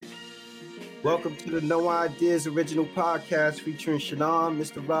Welcome to the No Ideas Original Podcast featuring Shannon,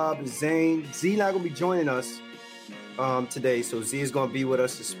 Mr. Rob, and Zane. Z not gonna be joining us today, so Z is gonna be with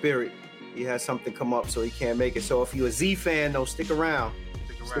us in spirit. He has something come up, so he can't make it. So if you're a Z fan, though, stick around.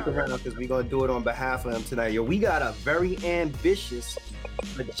 Stick around because we're gonna do it on behalf of him tonight. Yo, we got a very ambitious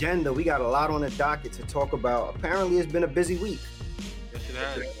agenda. We got a lot on the docket to talk about. Apparently, it's been a busy week. Yes, it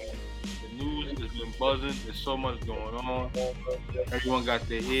has. The news has been buzzing. There's so much going on. Everyone got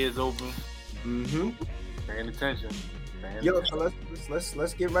their ears open. Paying attention. Yo, so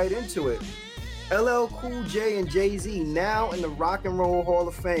let's get right into it. LL Cool J and Jay-Z now in the Rock and Roll Hall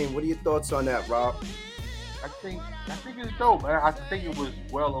of Fame. What are your thoughts on that, Rob? I think it's dope. I think it was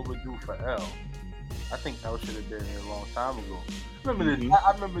well overdue for L. I think L should have been here a long time ago. Remember this?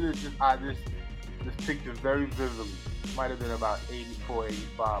 I remember this picture very vividly. Might have been about 84,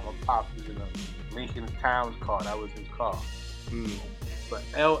 85. My pops was in a Lincoln Towns car. That was his car. But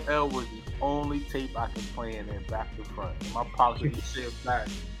LL was the only tape I could play in there back to front. And my pops would sit back,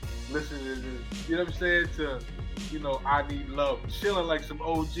 listen to this, you know what I'm saying? To, I Need Love, chilling like some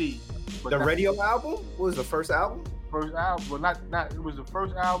OG. But the radio album? What was the first album? First album. Well, not. It was the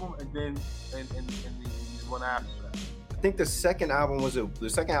first album, and then and the one after that. I think the second album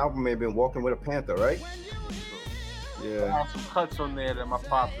may have been Walking with a Panther, right? So, yeah. I have some cuts on there that my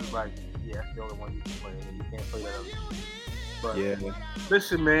pops was like, yeah, that's the only one you can play, and you can't play that other shit. But yeah.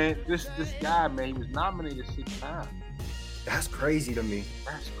 Listen, man, this guy, man, he was nominated 6 times. That's crazy to me.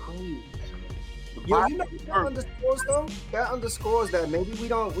 That's crazy. Yo, that underscores though. That underscores that maybe we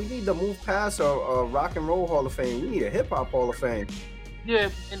need to move past a Rock and Roll Hall of Fame. We need a Hip Hop Hall of Fame. Yeah,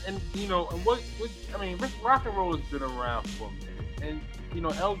 and what I mean, Rock and Roll has been around for a minute,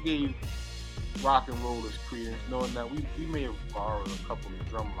 and L gave Rock and Roll his credence, knowing that we may have borrowed a couple of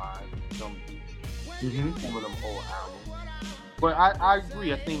drum lines, drum beats, some of them old albums. But I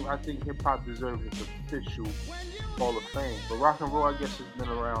agree. I think hip hop deserves its official Hall of Fame. But Rock and Roll, I guess, has been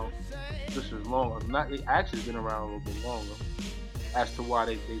around just as long. It actually been around a little bit longer. As to why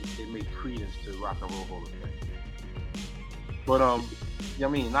they make credence to Rock and Roll Hall of Fame. But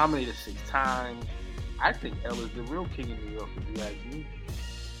nominated 6 times. I think L is the real king of New York, if you ask me.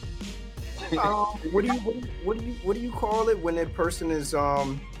 What do you call it when that person is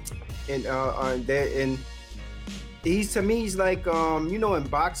he's to me, he's like in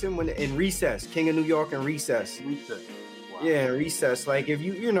boxing when in recess, King of New York in recess. Recess. Wow. Yeah, in recess. Like if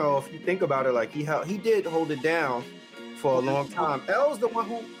you if you think about it, like he did hold it down for a long time. L's the one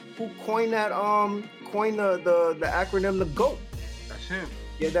who coined that the acronym the GOAT. That's him.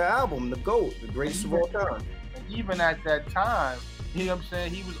 Yeah, the album, the GOAT, the greatest of all time. And even at that time, you know what I'm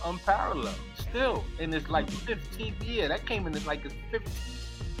saying, he was unparalleled. Still in his 15th year. That came in his 15th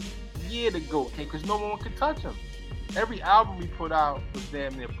year to GOAT, because no one could touch him. Every album we put out was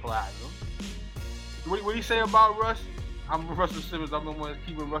damn near platinum. What do you say about Russ? I'm Russell Simmons. I'm the one that's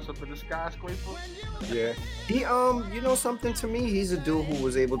keeping Russ up in the skyscraper. Yeah. He something to me, he's a dude who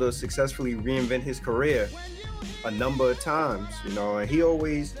was able to successfully reinvent his career a number of times, and I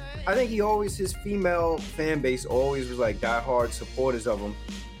think his female fan base always was diehard supporters of him.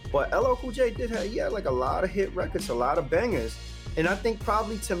 But LL Cool J had a lot of hit records, a lot of bangers. And I think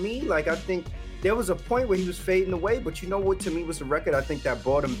probably to me, I think there was a point where he was fading away, but you know what to me was a record I think that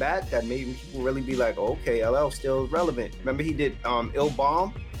brought him back, that made people really be like, okay, LL still relevant. Remember he did Ill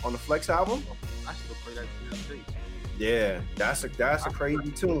Bomb on the Flex album? I still play that to this day. Yeah, that's a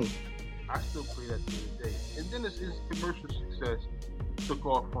crazy tune. I still play that to this day. And then his commercial success took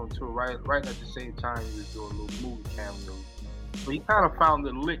off on tour, right at the same time he was doing little movie cameos. But he kind of found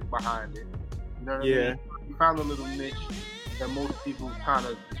the lick behind it. You know what I mean? He found a little niche that most people kind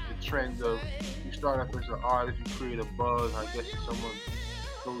of, the trend of, you start off as an artist, you create a buzz, I guess someone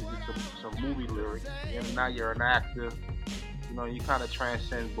goes with some movie lyrics, and now you're an actor. You kind of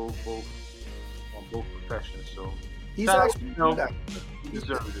transcend both professions. So he's actually a good actor. He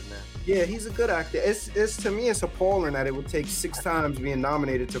deserves it, man. Yeah, he's a good actor. It's to me, it's appalling that it would take 6 times being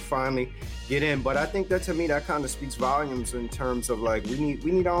nominated to finally get in. But I think that to me, that kind of speaks volumes in terms of we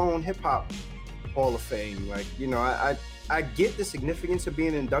need our own hip hop Hall of Fame. I get the significance of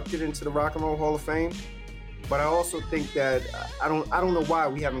being inducted into the Rock and Roll Hall of Fame, but I also think that I don't know why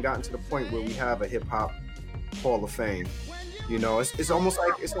we haven't gotten to the point where we have a hip hop Hall of Fame. It's almost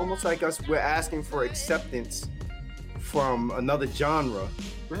like we're asking for acceptance from another genre.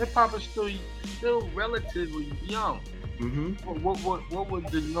 But hip hop is still relatively young. What would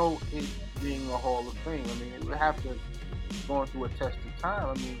denote it being a Hall of Fame? I mean, it would have to go through a test of time.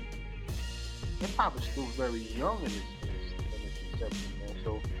 I mean, hip hop is still very young in its inception, man.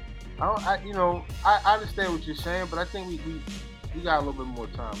 So I understand what you're saying, but I think we got a little bit more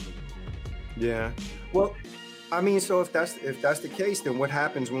time to go. Yeah. Well, I mean, so if that's the case, then what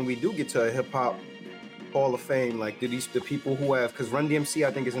happens when we do get to a hip hop Hall of Fame? Like, do the people who have, because Run DMC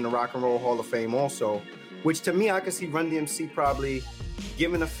I think is in the Rock and Roll Hall of Fame also, which to me I could see Run DMC probably,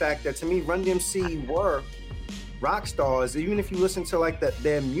 given the fact that to me Run DMC were rock stars. Even if you listen to like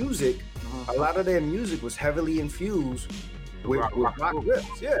their music, a lot of their music was heavily infused with rock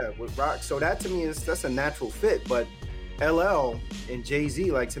riffs. Yeah, with rock. So that to me that's a natural fit. But LL and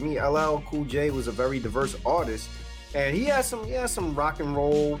Jay-Z, like to me, LL Cool J was a very diverse artist, and he has some rock and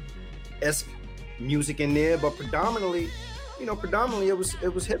roll esque music in there, but predominantly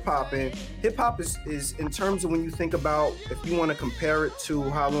it was hip hop. And hip hop is in terms of when you think about, if you want to compare it to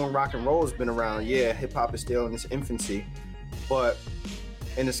how long rock and roll has been around, yeah, hip hop is still in its infancy, but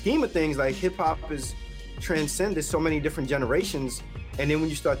in the scheme of things, like hip hop is transcended so many different generations. And then when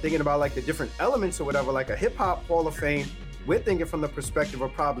you start thinking about like the different elements or whatever, like a hip hop Hall of Fame, we're thinking from the perspective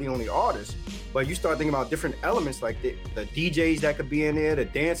of probably only artists, but you start thinking about different elements, like the DJs that could be in there, the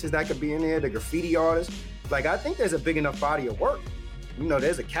dancers that could be in there, the graffiti artists. Like, I think there's a big enough body of work. You know,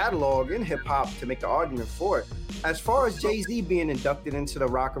 there's a catalog in hip hop to make the argument for it. As far as Jay-Z being inducted into the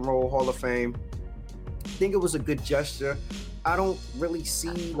Rock and Roll Hall of Fame, I think it was a good gesture. I don't really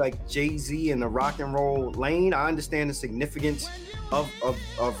see like Jay-Z in the rock and roll lane. I understand the significance of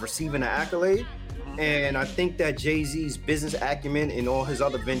receiving an accolade. And I think that Jay-Z's business acumen and all his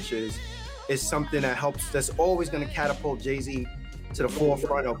other ventures is something that's always going to catapult Jay-Z to the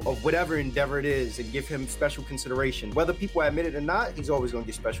forefront of whatever endeavor it is and give him special consideration. Whether people admit it or not, he's always going to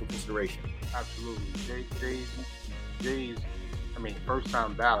get special consideration. Absolutely. Jay's, first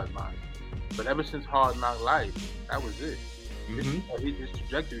time ballot, mind. But ever since Hard Knock Life, that was it. His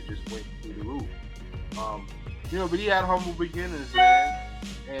trajectory just went through the roof. But he had humble beginnings, man.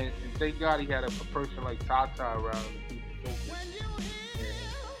 And thank God he had a person like Tata around to keep him focused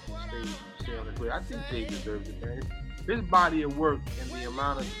and stay on his way. I think Jay deserves it, man. His body of work and the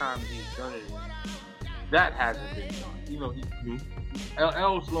amount of time he's done it, that hasn't been done.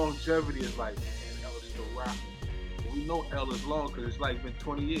 LL's longevity is like, man, L is still rapping. And we know L is long because it's like been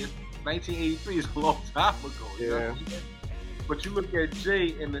 20 years. 1983 is a long time ago. You know what I mean? But you look at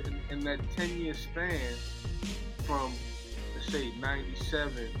Jay in that 10-year span from, let's say,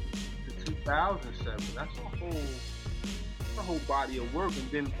 97 to 2007. That's a whole body of work,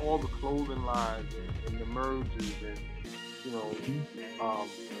 and then all the clothing lines and the mergers and what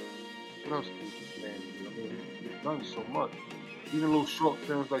else did man? He's done so much. Even little short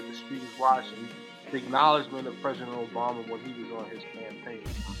films like The Street is Watching, the acknowledgement of President Obama when he was on his campaign,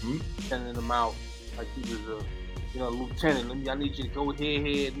 sending him out like he was a lieutenant. I need you to go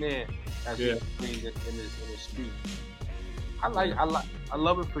here, and there. As he explained in his speech. I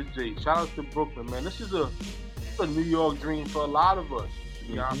love it for Jay. Shout out to Brooklyn, man. This is a New York dream for a lot of us. To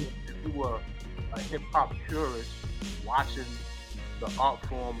be honest, if you were a hip hop purist watching the art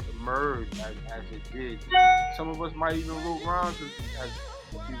form emerge as it did, some of us might even root rhymes as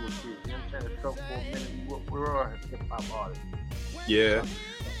we were kids. You know what I'm saying? It felt for a minute we were a hip hop artist. Yeah.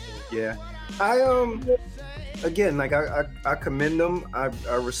 I commend them. I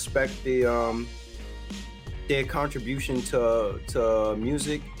respect their contribution to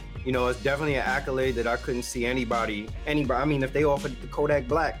music. It's definitely an accolade that I couldn't see anybody. I mean, if they offered the Kodak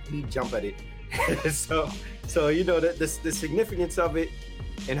Black, he'd jump at it. so the significance of it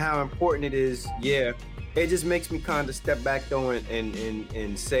and how important it is. Yeah, it just makes me kind of step back though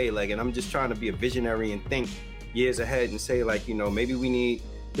and say like, and I'm just trying to be a visionary and think years ahead and say like, maybe we need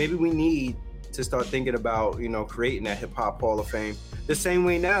to start thinking about, creating that hip hop Hall of Fame. The same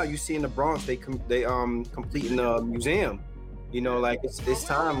way now you see in the Bronx, they completing the museum. Like it's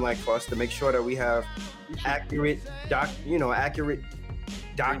time like for us to make sure that we have accurate documenting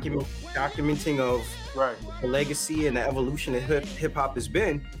of the legacy and the evolution that hip hop has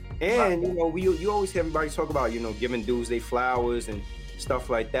been. And you always hear everybody talk about giving dudes their flowers and stuff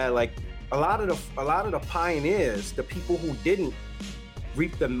like that. Like a lot of the pioneers, the people who didn't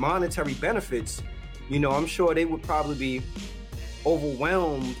reap the monetary benefits, I'm sure they would probably be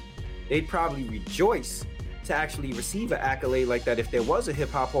overwhelmed. They'd probably rejoice to actually receive an accolade like that if there was a hip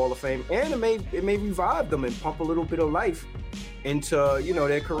hop Hall of Fame, and it may revive them and pump a little bit of life into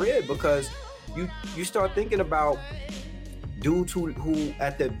their career, because you start thinking about dudes who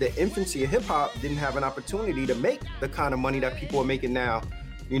at the infancy of hip hop didn't have an opportunity to make the kind of money that people are making now.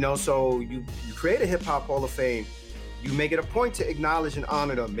 So you create a hip hop Hall of Fame. You make it a point to acknowledge and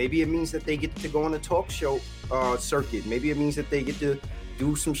honor them. Maybe it means that they get to go on a talk show circuit. Maybe it means that they get to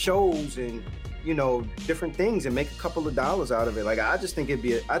do some shows and different things and make a couple of dollars out of it. Like I think it'd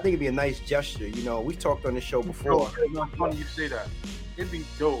be a nice gesture. We've talked on this show before. It's funny you say that. It'd be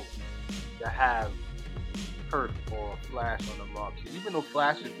dope that have Kurt or Flash on the market. Even though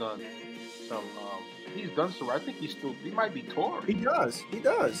Flash has done some, he's done so. I think he might be touring. He does. He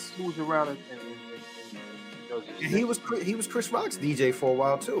moves around and does his he was Chris Rock's DJ for a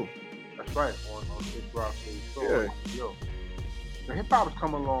while too. That's right, on Chris Rock's show. Yeah. Yo, the hip hop has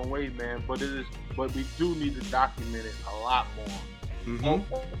come a long way, man. But we do need to document it a lot more.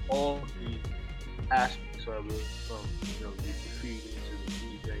 Mm-hmm. All the aspects of it, from the graffiti to the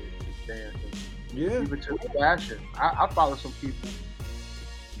DJ to the dancing, even to the fashion. I follow some people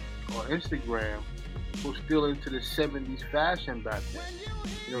on Instagram who still into the '70s fashion back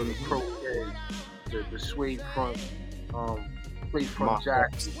then. The croquets, the suede front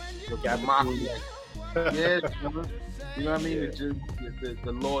jackets, the mock neck. Yes, you know what I mean? Yeah.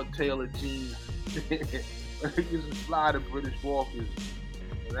 The Lord Taylor jeans. They used to fly the British Walkers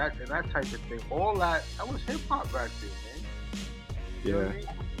and that type of thing. All that was hip hop back then, man. You know what I mean?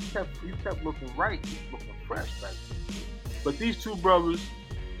 You kept looking right, looking fresh back then. But these two brothers,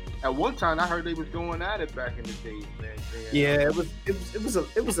 at one time, I heard they was going at it back in the days, man.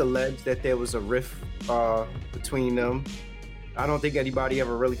 It was alleged that there was a rift between them. I don't think anybody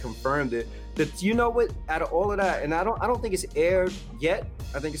ever really confirmed it. But you know what? Out of all of that, and I don't think it's aired yet.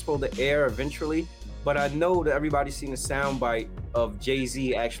 I think it's supposed to air eventually. But I know that everybody's seen a soundbite of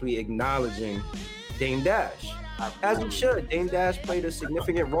Jay-Z actually acknowledging Dame Dash, as he should. Dame Dash played a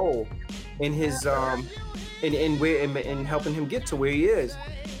significant role in his in helping him get to where he is.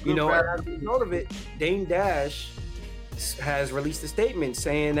 As a result of it, Dame Dash has released a statement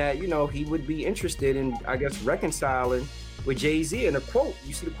saying that he would be interested in, I guess, reconciling with Jay-Z. And a quote,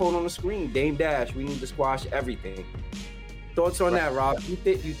 you see the quote on the screen: "Dame Dash, we need to squash everything." Thoughts on that, Rob? You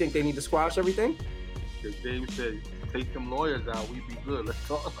think they need to squash everything? Because Dame said, "Take them lawyers out, we be good. Let's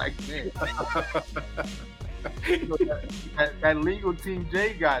talk like that." that legal team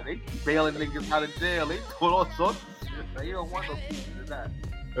Jay got, they keep bailing niggas out of jail. They doing all sorts of shit. They don't want no piece of that.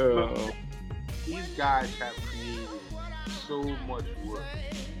 These guys have created so much work.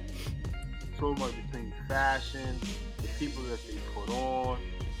 So much between fashion, the people that they put on,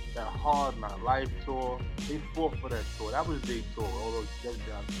 that Hard Knock Life tour. They fought for that tour. That was their tour, although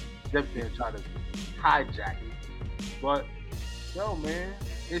Def Jam tried to hijack it. But, man,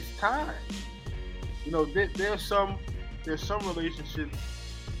 it's time. There's some relationships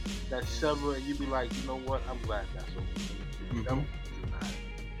that sever, and you be like, you know what? I'm glad that's over. Mm-hmm.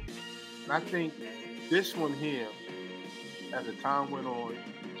 And I think this one here, as the time went on,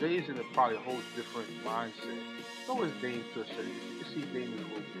 Jay's in probably a whole different mindset. So is Dame to a certain extent. You can see Dame is a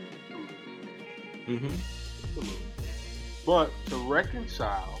little through this. Mm-hmm. A little. But to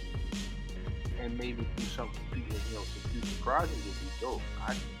reconcile and maybe do something, some future projects would be dope.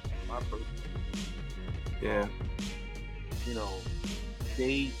 My personal. Yeah.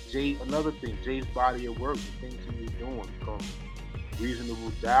 Jay, another thing, Jay's body of work, the things he was doing from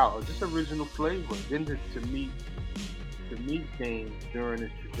Reasonable Doubt, or just original flavor. Then to meet Dame during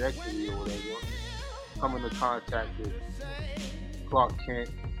his trajectory or whatever, coming into contact with Clark Kent,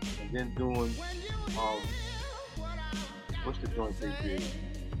 and then doing what's the joint they did?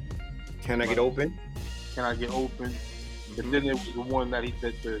 Can I Get Open? Can I Get Open? Mm-hmm. And then there was the one that he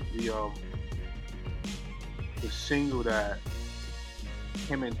did the single that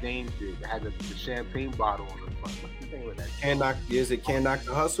him and Dame did. That had the champagne bottle on the front. What's the name of that? Can't Knock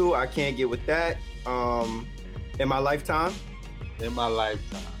the Hustle? I Can't Get With That. In My Lifetime? In My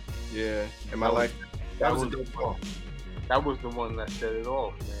Lifetime. Yeah, In My Lifetime. That was a dope song. That was the one that set it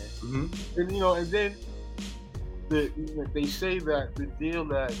off, man. Mm-hmm. And then they say that the deal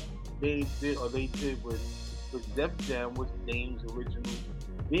that they did with Def Jam was Dame's original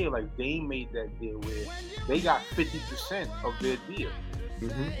deal. Like, Dame made that deal where they got 50% of their deal.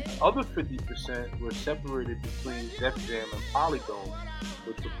 Mm-hmm. The other 50% were separated between Def Jam and Polygon,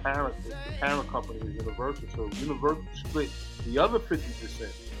 which the parent company was Universal. So Universal split the other 50%.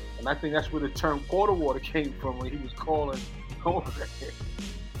 And I think that's where the term quarter water came from, when he was calling homeboy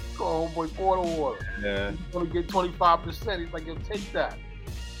quarter water. Yeah. He's going to get 25%. He's like, yo, take that.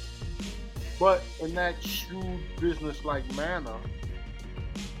 But in that shrewd business-like manner,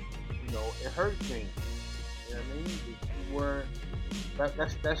 it hurt things. You know what I mean?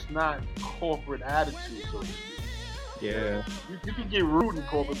 That's not corporate attitude, so to speak. Yeah. You can get rude in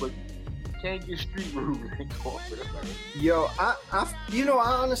corporate, but you can't get street rude in corporate. Yo, I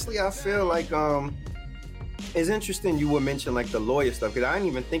honestly feel like it's interesting you would mention like the lawyer stuff, because I didn't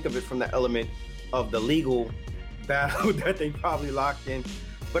even think of it from the element of the legal battle that they probably locked in.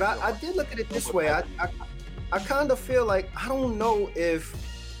 But I did look at it this way. I kind of feel like I don't know if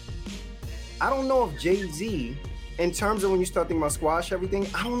Jay-Z in terms of when you start thinking about squash everything,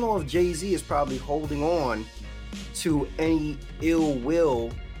 I don't know if Jay-Z is probably holding on to any ill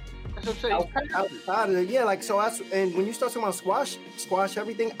will outside of it. Yeah, like so. And when you start talking about squash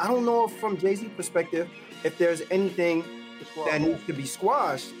everything, I don't know if from Jay-Z perspective if there's anything that needs to be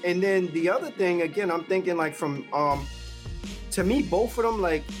squashed. And then the other thing, again, I'm thinking like from to me, both of them,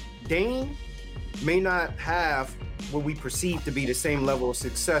 like Dame may not have what we perceive to be the same level of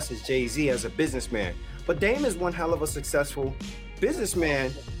success as Jay-Z as a businessman, but Dame is one hell of a successful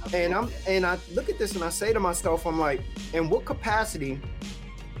businessman. And I look at this and I say to myself, I'm like, in what capacity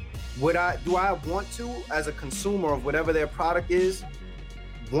do I want to, as a consumer of whatever their product is,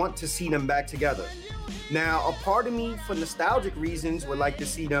 want to see them back together? Now, a part of me, for nostalgic reasons, would like to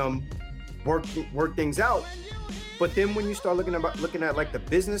see them work things out. But then when you start looking at like the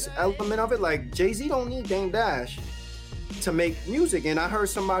business element of it, like Jay-Z don't need Dame Dash to make music. And I heard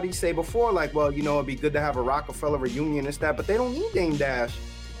somebody say before, like, well, you know, it'd be good to have a Rockefeller reunion and stuff, but they don't need Dame Dash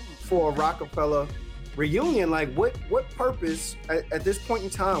for a Rockefeller reunion. Like, what purpose at this point in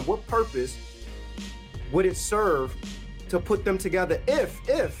time? What purpose would it serve to put them together if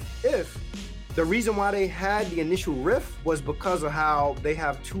the reason why they had the initial riff was because of how they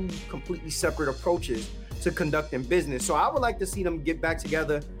have two completely separate approaches to conducting business? So I would like to see them get back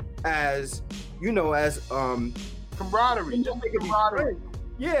together as, you know, as camaraderie.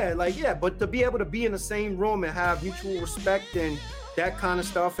 Yeah, but to be able to be in the same room and have mutual respect and that kind of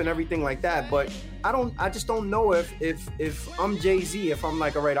stuff and everything like that. But I just don't know if I'm Jay-Z, if I'm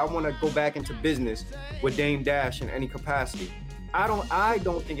like, all right, I want to go back into business with Dame Dash in any capacity. I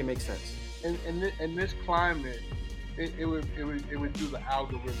don't think it makes sense. In this climate, it would do the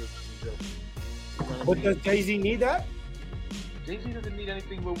algorithms justice. You know but does Jay-Z need that? Jay-Z doesn't need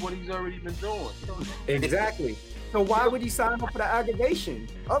anything but what he's already been doing. Exactly. So why would he sign up for the aggravation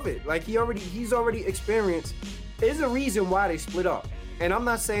of it? Like he's already experienced. There's a reason why they split up. And I'm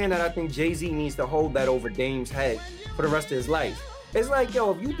not saying that I think Jay-Z needs to hold that over Dame's head for the rest of his life. It's like,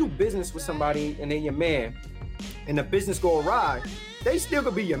 yo, if you do business with somebody and they're your man and the business go awry, they still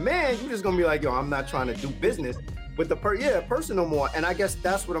gonna be your man. You just gonna be like, yo, I'm not trying to do business with the person no more. And I guess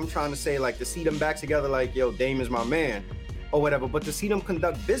that's what I'm trying to say, like to see them back together, like, yo, Dame is my man or whatever. But to see them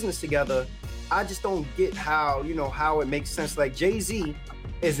conduct business together, I just don't get how it makes sense. Like Jay-Z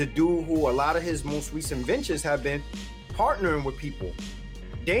is a dude who a lot of his most recent ventures have been partnering with people.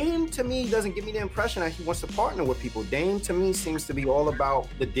 Dame, to me, doesn't give me the impression that he wants to partner with people. Dame, to me, seems to be all about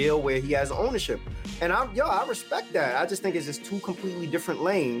the deal where he has ownership. And I respect that. I just think it's just two completely different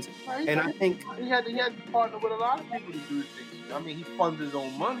lanes. And I think he had to partner with a lot of people to do things. I mean, he funds his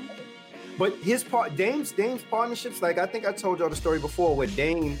own money. But Dame's partnerships, like I think I told y'all the story before where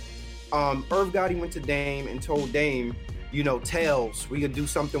Dame, Irv Gotti went to Dame and told Dame, you know, Tales, we could do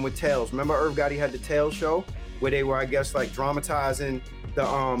something with Tales. Remember Irv Gotti had the Tales show where they were, I guess, like dramatizing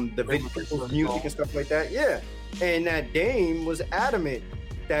the people's music and stuff like that. Yeah. And that Dame was adamant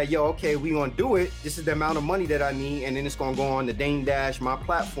that, yo, okay, we gonna do it. This is the amount of money that I need, and then it's gonna go on the Dame Dash, my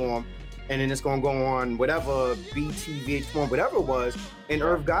platform, and then it's gonna go on whatever BT, VH1, whatever it was. And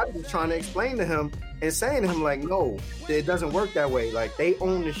Irv Gotti was trying to explain to him and saying to him, like, no, it doesn't work that way. Like, they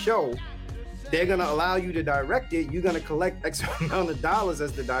own the show. They're gonna allow you to direct it. You're gonna collect X amount of dollars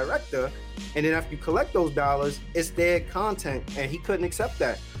as the director. And then after you collect those dollars, it's their content. And he couldn't accept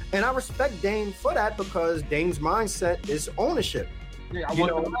that. And I respect Dame for that because Dame's mindset is ownership. Yeah, I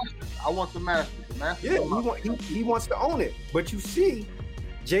want the master. Yeah, he wants to own it. But you see,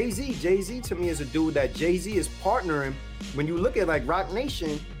 Jay-Z to me is a dude that Jay-Z is partnering. When you look at like Roc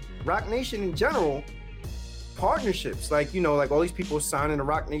Nation in general, partnerships, like, you know, like all these people signing the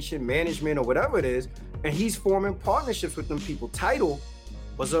Roc Nation management or whatever it is, and he's forming partnerships with them people. Tidal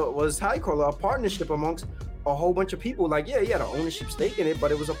was how you call it, a partnership amongst a whole bunch of people. Like, yeah, he had an ownership stake in it,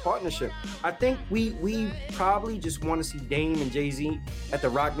 but it was a partnership. I think we probably just want to see Dame and Jay-Z at the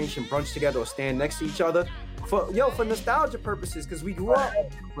Roc Nation brunch together or stand next to each other for nostalgia purposes, because we grew up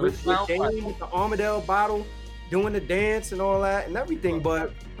with Dame with the Armadale bottle doing the dance and all that and everything.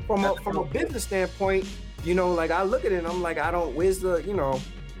 But from a business standpoint, you know, like I look at it and I'm like, where's the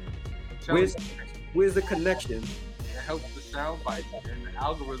connection? It helps the sound bites and the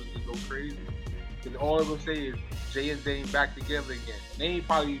algorithms will go crazy. Because all it will say is Jay and Dame back together again. They ain't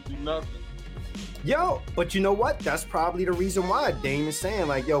probably do nothing. Yo, but you know what? That's probably the reason why Dame is saying,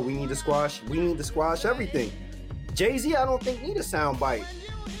 like, yo, we need to squash everything. Jay-Z, I don't think need a sound bite.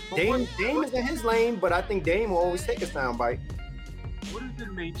 Dame is in his lane, but I think Dame will always take a sound bite. What is the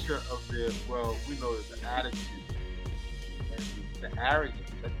nature of we know the attitude and the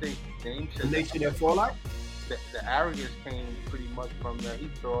arrogance. I think Dame said the nature of their fallout? The arrogance came pretty much from that he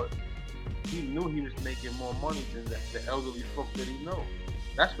thought he knew he was making more money than the elderly folk that he know.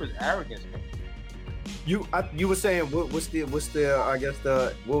 That's where his arrogance came. You were saying what was the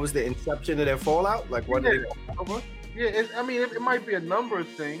what was the inception of their fallout? Like what did they fall over? Yeah, it might be a number of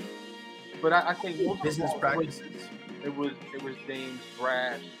things, but I think most business practices. It was Dame's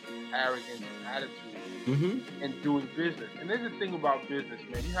brash, arrogant attitude and doing business. And there's the thing about business,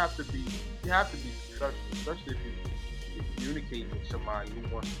 man. You have to be successful, especially if you're communicating with somebody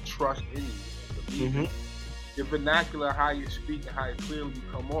who wants to trust in you and believe in you. Your vernacular, how you speak and how clearly you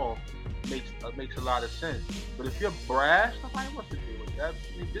come off makes a lot of sense. But if you're brash, nobody wants to deal with that.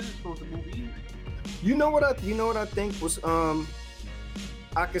 I mean, business is supposed to move easy. You know what I think was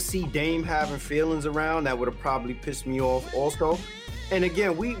I could see Dame having feelings around that would have probably pissed me off also. And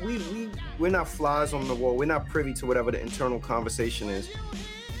again, we're not flies on the wall. We're not privy to whatever the internal conversation is.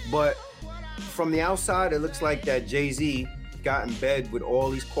 But from the outside, it looks like that Jay-Z got in bed with all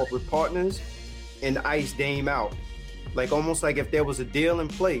these corporate partners and iced Dame out. Like almost like if there was a deal in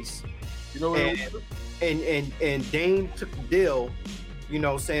place. You know what and Dame took the deal, you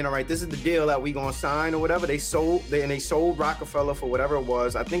know, saying, all right, this is the deal that we gonna sign or whatever. They sold Rockefeller for whatever it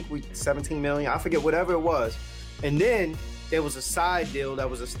was. I think 17 million. I forget whatever it was. And then there was a side deal that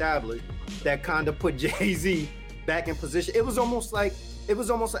was established that kind of put Jay-Z back in position. It was almost like,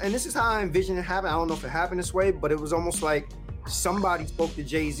 and this is how I envision it happen. I don't know if it happened this way, but it was almost like somebody spoke to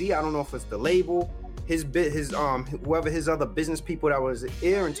Jay-Z. I don't know if it's the label, his whoever his other business people that was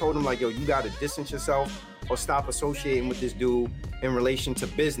here, and told him like, yo, you got to distance yourself or stop associating with this dude in relation to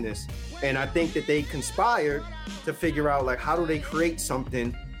business. And I think that they conspired to figure out like, how do they create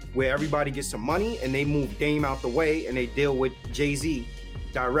something where everybody gets some money and they move Dame out the way and they deal with Jay-Z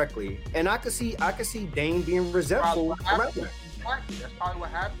directly. And I could see Dame being resentful around that. Exactly. That's probably what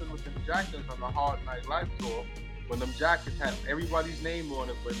happened with them jackets on the Hard Night Life tour, when them jackets had everybody's name on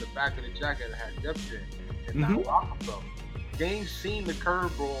it, but in the back of the jacket it had Def Jam and not Rockefeller. Dame seen the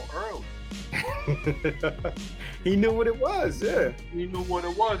curveball early. He knew what it was, yeah. He knew what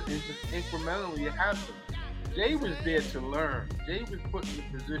it was. It's just incrementally it happened. Jay was there to learn. Jay was put in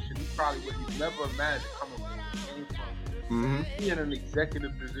a position he probably would have never imagined coming from where he came from. He in an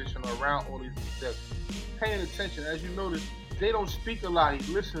executive position around all these executives. Paying attention, as you notice, Jay don't speak a lot.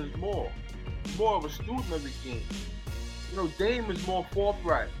 He listens more. He's more of a student of the game. You know, Dame is more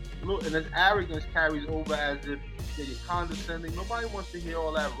forthright. Look, and his arrogance carries over as if you're condescending. Nobody wants to hear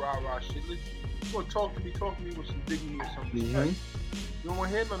all that rah-rah shit. Listen, you want to talk to me with some dignity or some respect. You don't want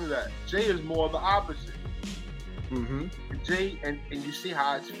to hear none of that. Jay is more of the opposite. Jay, and you see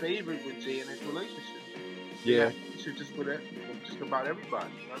how it's favored with Jay and his relationship. Yeah. Just about everybody.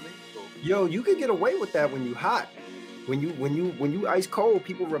 You know what I mean? So, yo, you could get away with that when you hot. When you ice cold,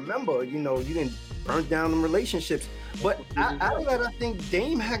 people remember, you know, you didn't burn down them relationships. But out of that, I think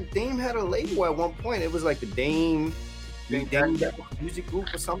Dame had a label at one point. It was like the Dame music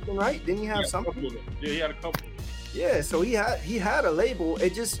group or something, right? Didn't he have something? Yeah, he had a couple. Yeah, so he had a label. I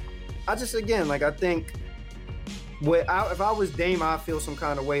just again, like, I think if I was Dame, I'd feel some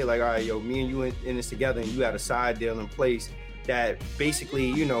kind of way, like, all right, yo, me and you in this together, and you had a side deal in place that basically,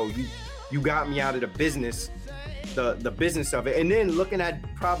 you know, you got me out of the business, the business of it. And then looking at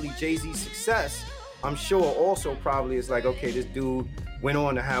probably Jay-Z's success, I'm sure also probably it's like, okay, this dude went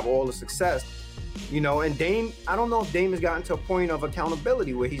on to have all the success, you know. And Dame, I don't know if Dame has gotten to a point of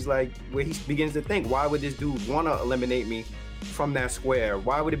accountability where he begins to think, why would this dude want to eliminate me from that square?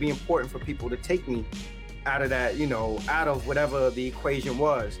 Why would it be important for people to take me out of that, you know, out of whatever the equation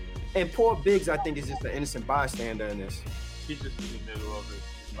was? And poor Biggs, I think, is just an innocent bystander in this. He's just in the middle of it.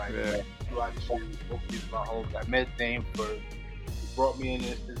 It's like, I met Dame first. He brought me in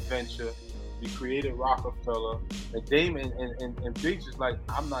this venture. We created Rockefeller. And Dame and Biggs is like,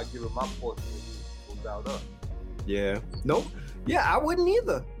 I'm not giving my portion without us. Yeah. Nope. Yeah, I wouldn't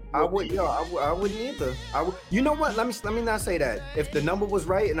either. I wouldn't either. You know what? Let me not say that. If the number was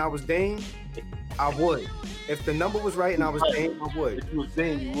right and I was Dame, I would. If the number was right and I was Dame, I would. If you was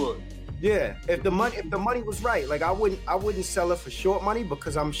Dame, you would. Yeah. If the money was right, like I wouldn't sell it for short money,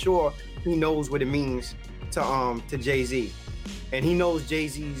 because I'm sure he knows what it means to Jay-Z, and he knows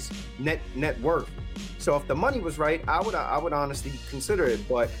Jay-Z's net worth. So if the money was right, I would honestly consider it.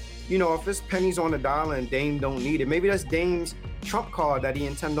 But you know, if it's pennies on the dollar and Dame don't need it, maybe that's Dame's trump card that he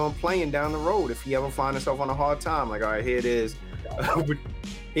intends on playing down the road if he ever find himself on a hard time. Like, all right, here it is.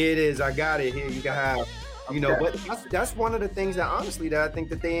 Here it is. I got it. Here you can have. You know, but that's one of the things that honestly that I think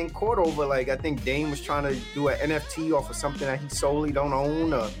that they in court over. Like, I think Dame was trying to do an NFT off of something that he solely don't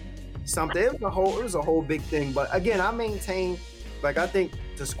own or something. It was a whole big thing. But again, I maintain, like, I think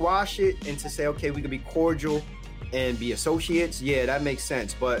to squash it and to say, okay, we could be cordial and be associates, yeah, that makes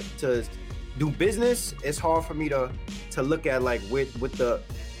sense. But to do business, it's hard for me to look at like with the,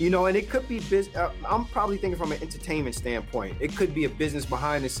 you know, and it could be business. I'm probably thinking from an entertainment standpoint. It could be a business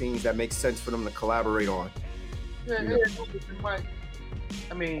behind the scenes that makes sense for them to collaborate on. Yeah, it might.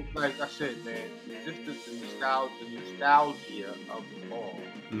 I mean, like I said, man, just the nostalgia of it all.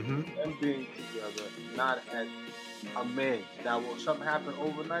 Mm-hmm. Them being together, not as a man. Now, will something happen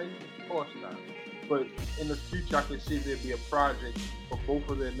overnight? Of course not. But in the future, I can see there be a project for both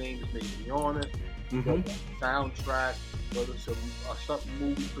of their names maybe on it. Mm-hmm. Soundtrack, whether it's something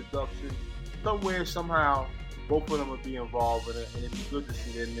movie production, somewhere, somehow, both of them would be involved in it, and it'd be good to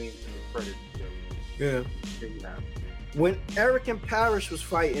see their names in the credits together. Yeah. There you have it. When Eric and Parrish was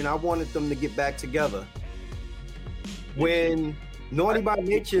fighting, I wanted them to get back together. When Naughty by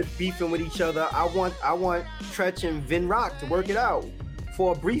Nature beefing with each other, I want Tretch and Vin Rock to work it out.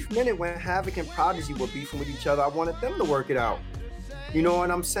 For a brief minute, when Havoc and Prodigy were beefing with each other, I wanted them to work it out. You know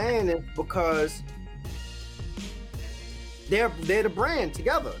what I'm saying? It's because they're the brand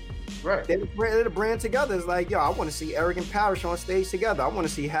together. Right. They're the brand together. It's like, yo, I want to see Eric and Parrish on stage together. I want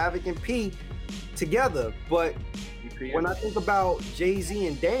to see Havoc and P together. But when I think about Jay-Z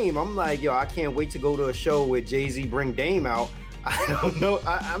and Dame, I'm like, yo, I can't wait to go to a show where Jay-Z bring Dame out. I don't know.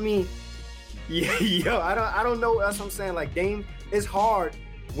 I mean, yeah, yo, I don't know. That's what I'm saying. Like, Dame, it's hard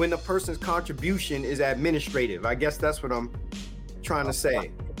when the person's contribution is administrative. I guess that's what I'm trying to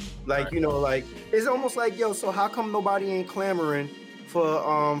say. Like, you know, like, it's almost like, yo, so how come nobody ain't clamoring for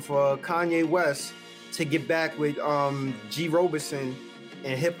Kanye West to get back with G. Robeson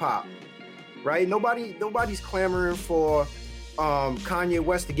and hip hop? Right? Nobody's clamoring for Kanye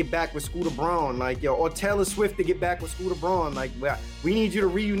West to get back with Scooter Braun, like, yo, or Taylor Swift to get back with Scooter Braun. Like, we need you to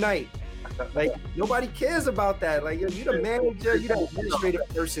reunite. Like, nobody cares about that. Like, yo, you the manager, you the administrative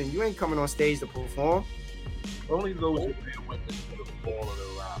person. You ain't coming on stage to perform. Only those who been witness to the fall of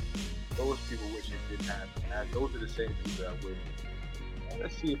the rock. Those people wish it didn't happen. Those are the same people that wish.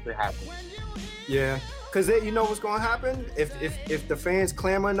 Let's see if it happens. Yeah, because you know what's going to happen? If the fans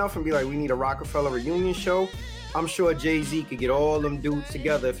clamor enough and be like, we need a Rockefeller reunion show, I'm sure Jay-Z could get all them dudes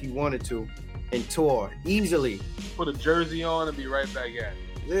together if he wanted to and tour easily. Put a jersey on and be right back at it.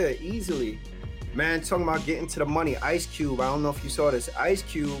 Yeah, easily. Man, talking about getting to the money. Ice Cube, I don't know if you saw this. Ice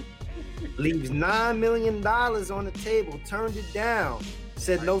Cube leaves $9 million on the table, turned it down,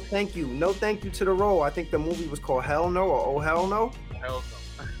 said no thank you. No thank you to the role. I think the movie was called Hell No or Oh Hell No. Hell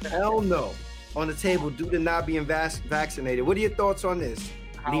no. Hell no. On the table due to not being vaccinated. What are your thoughts on this?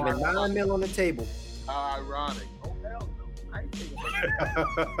 Leaving $9 million on the table. How ironic. Oh, hell no. I ain't thinking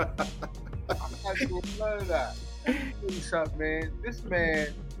about that. I'm not doing none of that. Tell you something, man. This man,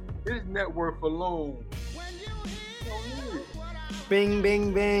 his net worth alone, you don't need it. Bing,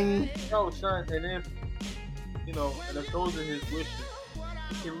 bing, bing. No, son, and if, you know, and if those are his wishes,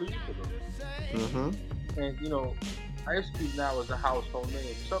 he can leave for them. Mm-hmm. And, you know, Ice Cube now is a household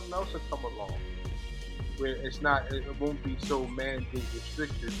name. Something else will come along where it won't be so mandate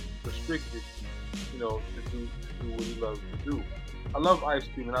restricted, you know, to do what he loves to do. I love Ice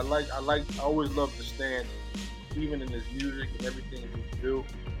Cube, and I always love the stance, even in his music and everything he do.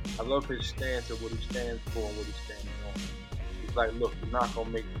 I love his stance of what he stands for and what he's standing on. He's like, look, you're not gonna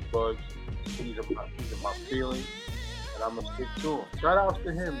make me budge. These are my feelings, and I'm gonna stick to him. Shout out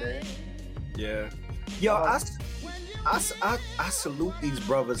to him, man. Yeah. Yo, I salute these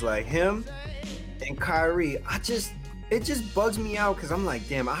brothers like him and Kyrie. It just bugs me out because I'm like,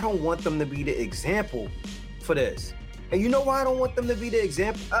 damn, I don't want them to be the example for this. And you know why I don't want them to be the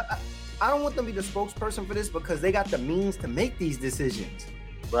example? I don't want them to be the spokesperson for this because they got the means to make these decisions.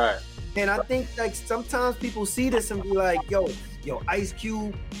 Right. And I think like sometimes people see this and be like, yo, Ice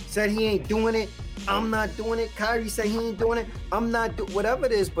Cube said he ain't doing it. I'm not doing it. Kyrie said he ain't doing it. I'm not whatever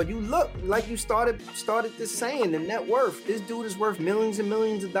it is. But you look like you started this saying, the net worth. This dude is worth millions and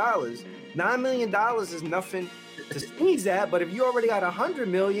millions of dollars. $9 million is nothing to sneeze at. But if you already got $100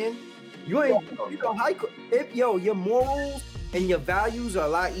 million, you ain't. Your morals and your values are a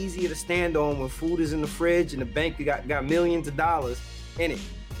lot easier to stand on when food is in the fridge and the bank you got millions of dollars in it.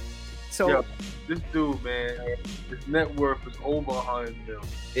 So. Yo, this dude, man, his net worth is over $100 million.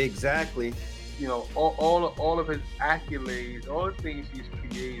 Exactly. You know, all of his accolades, all the things he's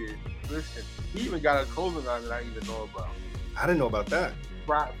created. Listen, he even got a clothing line that I didn't even know about. I didn't know about that.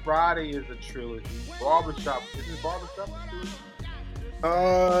 Friday is a trilogy. Barbershop, is this Barbershop a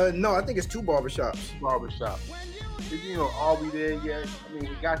trilogy? No, I think it's 2 barbershops. Barbershop. You know, are we there yet? I mean,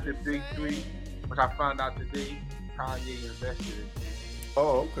 we got the big 3, which I found out today Kanye invested in.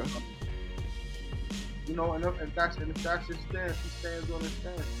 Oh, okay. You know, and if that's his stance, he stands on his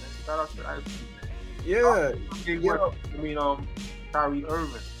stance, man. Shout out to Ice Cube, man. Yeah. I mean, Kyrie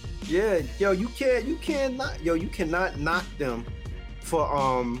Irving. Yeah, yo, you cannot knock them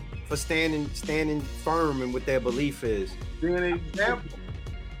for standing firm in what their belief is. Being an example.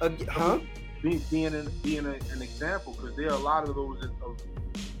 Huh? Being an example, because there are a lot of those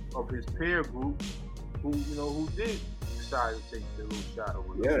of his peer group who did decide to take their little shot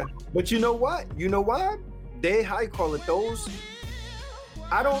over. Yeah, but you know what? You know why? They call it those.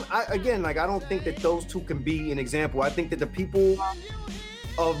 I don't think that those two can be an example. I think that the people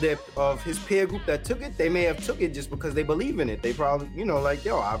of his peer group that took it, they may have took it just because they believe in it. They probably,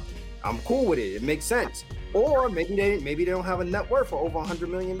 I'm cool with it. It makes sense. Or maybe they don't have a net worth of over $100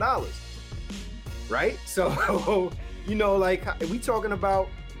 million. Right? So, we talking about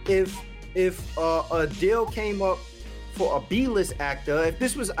if a deal came up for a B-list actor, if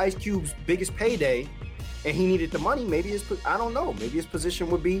this was Ice Cube's biggest payday and he needed the money, maybe his position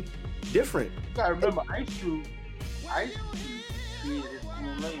would be different. You gotta remember, Ice Cube created his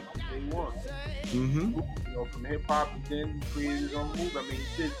own lane from day one. Mm-hmm. From hip hop, and then he created his own move. I mean,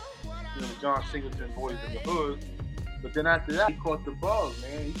 he did, John Singleton, Boys in the Hood. But then after that, he caught the bug,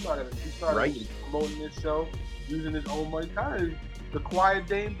 man. He started right. Promoting himself, using his own money, kind of the quiet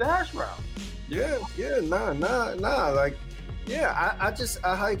Dame Dash route. Yeah, nah. Like, yeah,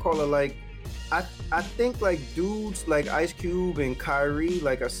 I how you call it? Like, I think like dudes like Ice Cube and Kyrie,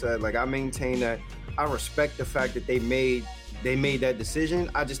 like I said, like I maintain that I respect the fact that they made that decision.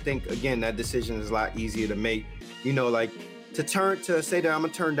 I just think again that decision is a lot easier to make. Like to say that I'm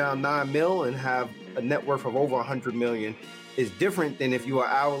gonna turn down $9 million and have a net worth of over $100 million is different than if you're an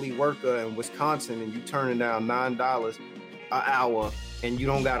hourly worker in Wisconsin and you turning down $9 an hour and you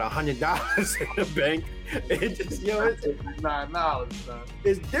don't got $100 in the bank. It just, it's $9, son.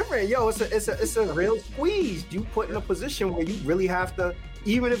 It's different, it's a real squeeze. You put in a position where you really have to,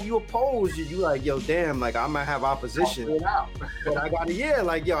 even if you oppose, you like, damn, like I might have opposition, but I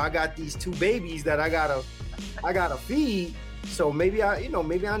gotta, I got these two babies that I gotta feed. So maybe I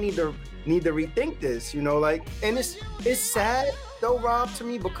need to rethink this, and it's sad though, Rob, to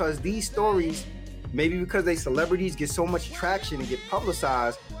me, because these stories, maybe because they celebrities, get so much traction and get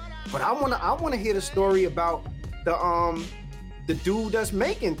publicized. But I wanna hear the story about the dude that's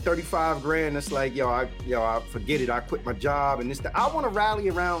making $35,000. That's like, I forget it. I quit my job and this. I want to rally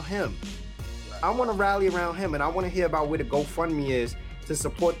around him. And I want to hear about where the GoFundMe is to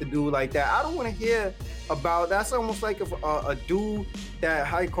support the dude like that. I don't want to hear about. That's almost like if a dude that,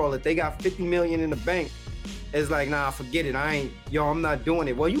 how you call it, they got $50 million in the bank. It's like, nah, forget it. I'm not doing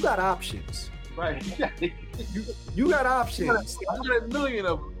it. Well, you got options. Right. You got options. 100 million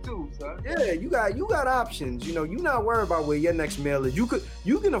of them too, son. Yeah, you got options. You're not worried about where your next meal is. You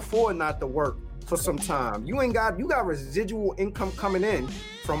can afford not to work for some time. You got residual income coming in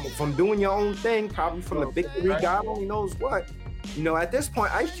from doing your own thing, probably from the big three, God only knows what. At this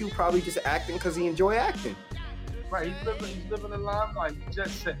point, Ice Cube probably just acting because he enjoy acting. Right, he's living a life like jet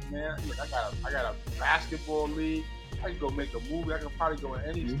set, man. Look, I got a basketball league. I can go make a movie. I can probably go in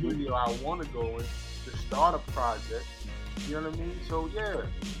any studio I want to go in to start a project. You know what I mean? So yeah,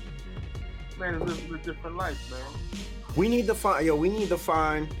 man, is living a different life, man. We need to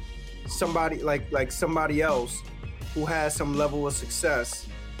find somebody like somebody else who has some level of success,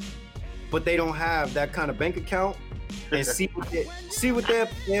 but they don't have that kind of bank account, and see what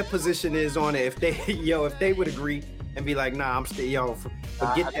their position is on it. If they would agree and be like, nah, I'm still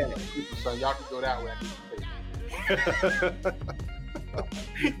forget that. Son, y'all can go that way.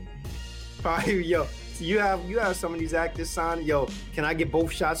 Probably, so you have some of these actors sign, can I get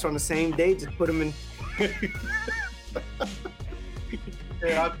both shots on the same day? Just put them in.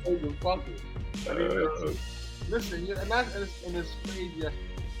 Yeah, I told you, fuck it. I mean, listen, and it's crazy that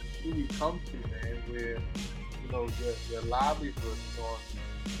we come to, man, where your livelihood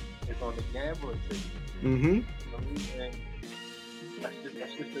is on the gambling ticket. Mm-hmm. And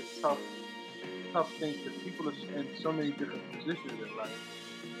that's just a tough thing, because people are in so many different positions in life.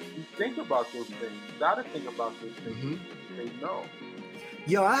 You think about those things. You gotta think about those things. Mm-hmm. They know.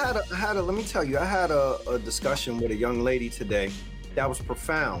 Yo, I had a let me tell you, I had a discussion with a young lady today that was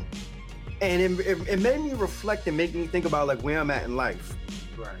profound, and it made me reflect and make me think about like where I'm at in life.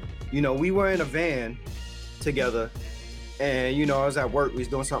 Right. We were in a van together, and I was at work. We was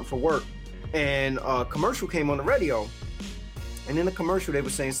doing something for work, and a commercial came on the radio. And in the commercial, they were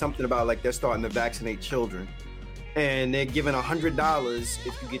saying something about like they're starting to vaccinate children, and they're giving $100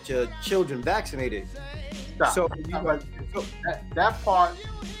 if you get your children vaccinated. Stop. So that part,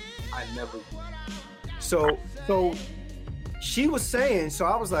 I never. So she was saying. So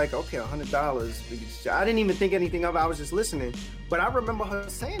I was like, okay, $100. I didn't even think anything of it. I was just listening. But I remember her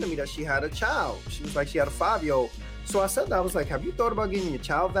saying to me that she had a child. She was like, she had a 5-year-old. So I said that, I was like, have you thought about getting your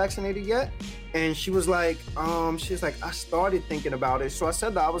child vaccinated yet? And she was like, I started thinking about it. So I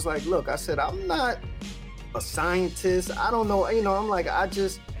said that, I was like, look, I said, I'm not a scientist. I don't know. I'm like, I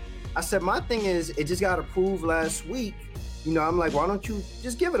said, my thing is, it just got approved last week. I'm like, why don't you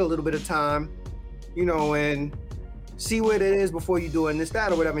just give it a little bit of time, and see what it is before you do it and this,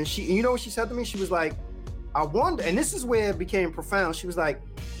 that, or whatever. And she, you know what she said to me? She was like, I wonder, and this is where it became profound. She was like,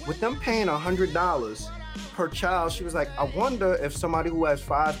 with them paying $100 per child, she was like, I wonder if somebody who has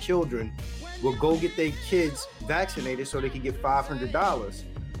 5 children will go get their kids vaccinated so they could get $500.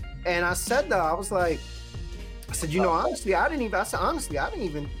 And I said that, I was like, I said, honestly, I didn't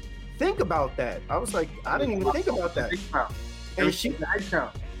even think about that. I was like, I didn't even think about that. And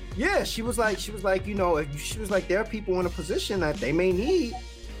she was like, she was like, there are people in a position that they may need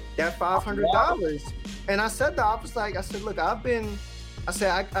that $500. And I said that, I said, look, I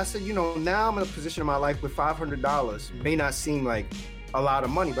said, now I'm in a position in my life where $500 may not seem like a lot of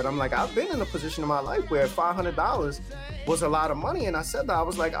money, but I'm like, I've been in a position in my life where $500 was a lot of money. And I said that, I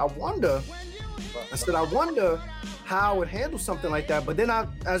was like, I wonder how I would handle something like that. But then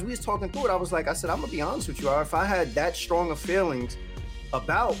as we was talking through it, I was like, I said, I'm gonna be honest with you, if I had that strong of feelings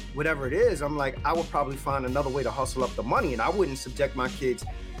about whatever it is, I'm like, I would probably find another way to hustle up the money, and I wouldn't subject my kids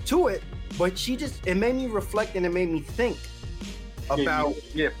to it. But it made me reflect, and it made me think about.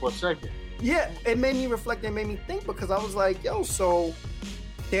 Yeah, for a second. Yeah, it made me reflect and made me think, because I was like, yo, so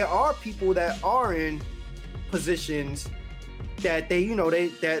there are people that are in positions that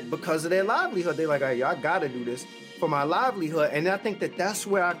that because of their livelihood, they're like, hey, I gotta do this for my livelihood. And I think that's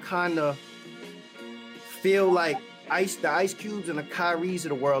where I kind of feel like the Ice Cubes and the Kyries of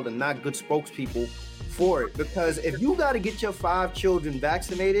the world are not good spokespeople for it. Because if you got to get your 5 children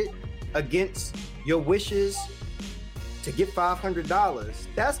vaccinated against your wishes to get $500,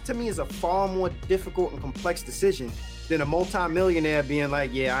 that's, to me, is a far more difficult and complex decision than a multi-millionaire being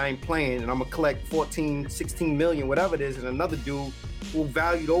like, yeah, I ain't playing, and I'm gonna collect 14, 16 million, whatever it is, and another dude who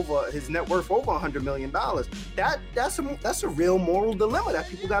valued over his net worth over $100 million. That's a real moral dilemma that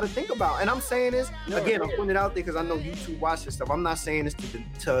people got to think about. And I'm saying this, again, I'm putting it out there because I know YouTube watch this stuff. I'm not saying this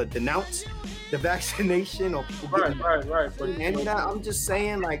to denounce the vaccination or people getting right. But any of that. I'm just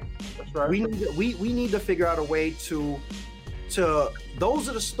saying, like, that's right. we need to figure out a way to those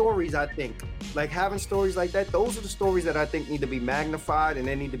are the stories, I think, like having stories like that, those are the stories that I think need to be magnified, and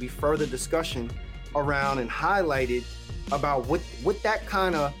there need to be further discussion around and highlighted about what that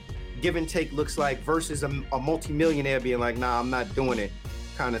kind of give and take looks like versus a multimillionaire being like, nah, I'm not doing it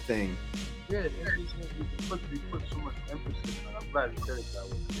kind of thing. Yeah, they put so much emphasis on, I'm glad you said it that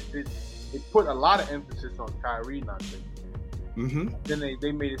way. They put a lot of emphasis on Kyrie not taking it. Mm-hmm. Then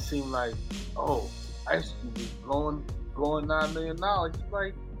they made it seem like, oh, Ice Cube is blowing $9 million. It's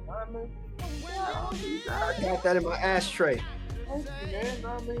like, $9 million? I got that in my ashtray. Thank you, man.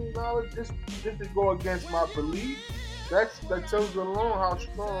 $9 million just to go against my belief. That tells you alone how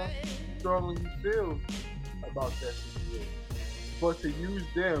strongly you feel about that situation. But to use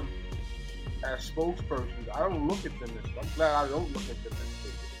them as spokespersons, I don't look at them as, I'm glad I don't look at them as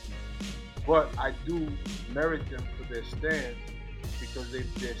spokespersons. But I do merit them for their stance, because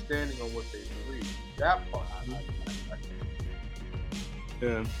they're standing on what they believe. That part, I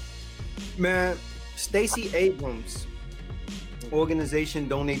yeah. Man, Stacey Abrams organization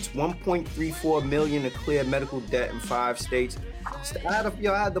donates $1.34 million to clear medical debt in 5 states. I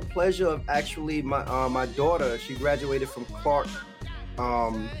had the pleasure of actually my daughter. She graduated from Clark.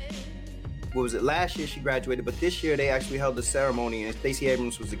 What was it? Last year she graduated, but this year they actually held the ceremony, and Stacey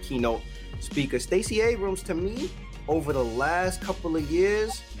Abrams was the keynote speaker. Stacey Abrams, to me, over the last couple of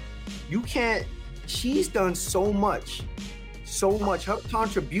years, she's done so much. Her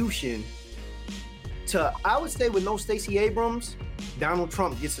contribution to, I would say, with no Stacey Abrams, Donald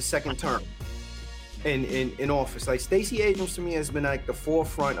Trump gets a second term in office. Like, Stacey Abrams to me has been like the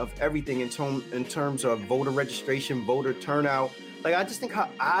forefront of everything in terms of voter registration, voter turnout. Like, I just think her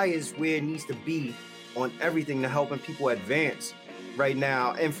eye is where it needs to be on everything to helping people advance right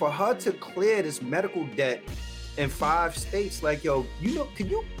now. And for her to clear this medical debt in 5 states, like, yo,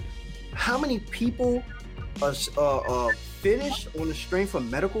 how many people are finished on the strength of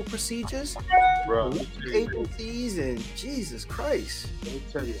medical procedures, bro, agencies, and Jesus Christ. Let me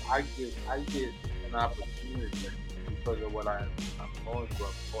tell you, I get an opportunity because of what I'm going through,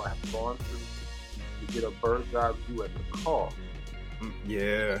 or have gone through, to get a bird's eye view at the cost.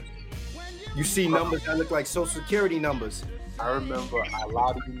 Yeah. You see numbers that look like Social Security numbers. I remember, I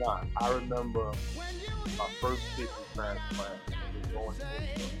lie to you not, I remember my first kidney transplant, and going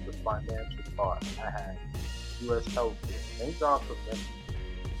through the financial part. I had U.S. healthcare. Thank God for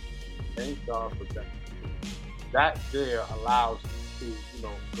that. that there allows to,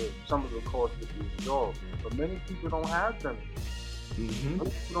 for some of the costs to be absorbed. But many people don't have benefits. Mm-hmm. Many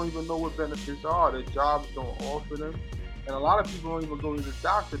people don't even know what benefits are. Their jobs don't offer them. And a lot of people don't even go to the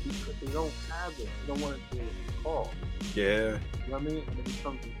doctor because they don't have it. They don't want to deal with the cost. Yeah. You know what I mean? And it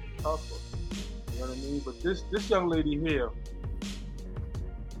becomes tougher. You know what I mean? But this young lady here,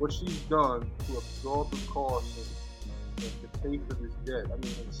 what she's done to absorb the costs and to pay for this debt. I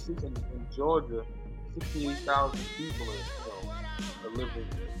mean, in Georgia, 68,000 people are living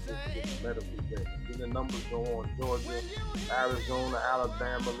with medical debt. Then the numbers go on: Georgia, Arizona,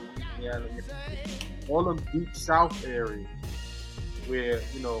 Alabama, Louisiana, all them deep South areas where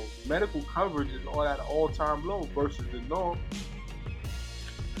medical coverage is at an all-time low versus the North.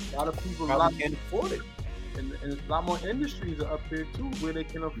 A lot of people can't afford it. And a lot more industries are up there too where they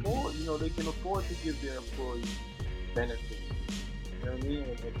can afford, they can afford to give their employees benefits. You know what I mean?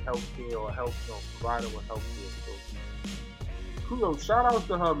 And healthcare or provide them with healthcare. So, kudos, shout out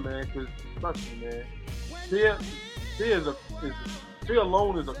to her, man, because trust me, man, fear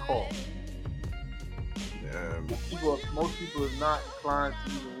alone is a cost. Most people are not inclined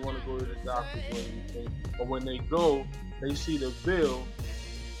to even want to go to the doctor but when they go, they see the bill.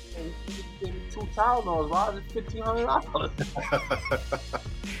 And you gave me 2 Tylenols. Why is it $1,500?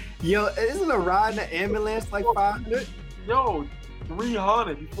 Yo, isn't a ride in an ambulance like $500? Yo,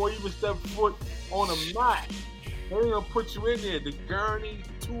 $300 before you even step foot on a mat. They ain't gonna put you in there. The gurney,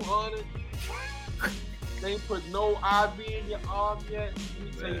 $200. They ain't put no IV in your arm yet. Let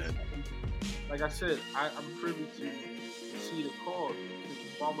me tell you something. Like I said, I'm privy to see the cost.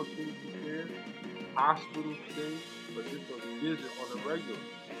 Pharmaceutical care, hospital stay, but just a visit on a regular.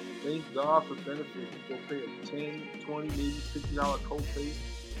 Thank God for benefits. You go pay a $10, $20, maybe $50 copay,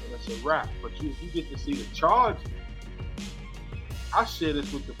 and it's a wrap. But you get to see the charge. I share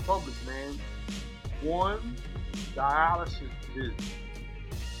this with the public, man. One dialysis visit.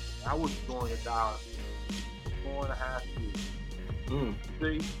 I was going to dialysis 4.5 years.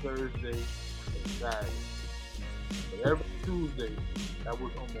 Tuesday, Thursday, and Saturday. But every Tuesday, that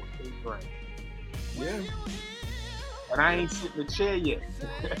was almost $8,000. Yeah. And I ain't sitting in the chair yet.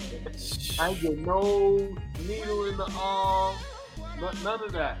 I ain't get no needle in the arm. None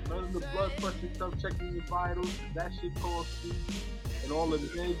of that. None of the blood pressure stuff, checking your vitals. That shit costs you. And all the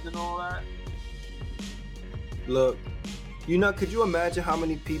meds and all that. Look, could you imagine how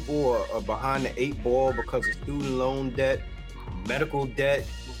many people are behind the 8 ball because of student loan debt, medical debt?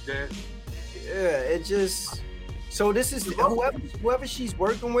 Yeah, it just... So this is... Whoever she's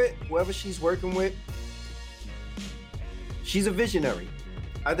working with, she's a visionary.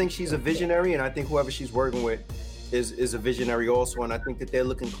 I think she's a visionary, and I think whoever she's working with is a visionary also. And I think that they're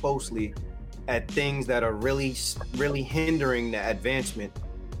looking closely at things that are really, really hindering the advancement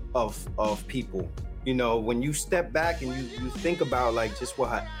of people. When you step back and you think about like just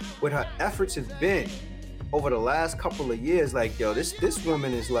what her efforts have been over the last couple of years, like this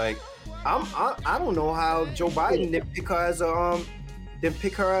woman is like, I don't know how Joe Biden didn't pick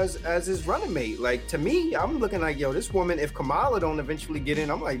her as his running mate. Like, to me, I'm looking like, this woman, if Kamala don't eventually get in,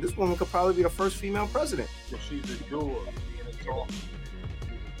 I'm like, this woman could probably be the first female president. So she's a doer, being a talker. She's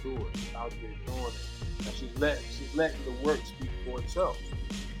a doer. She's out there doing it. And she's letting the work speak for itself.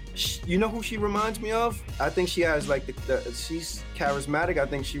 You know who she reminds me of? I think she has like she's charismatic. I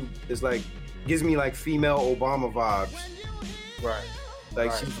think she is like, gives me like female Obama vibes. Right.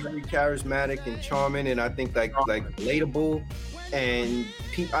 Like she's very charismatic and charming, and I think like relatable, and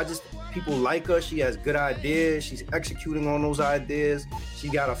people like her. She has good ideas. She's executing on those ideas. She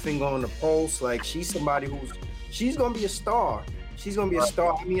got her finger on the pulse. Like she's somebody she's gonna be a star. She's gonna be a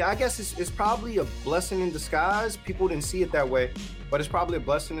star. I mean, I guess it's probably a blessing in disguise. People didn't see it that way, but it's probably a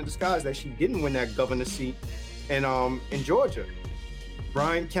blessing in disguise that she didn't win that governor seat in Georgia.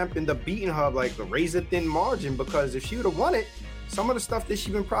 Brian Kemp ended up beating her like a razor-thin margin, because if she would have won it, some of the stuff that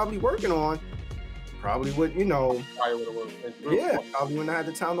she's been probably working on probably would, probably wouldn't have had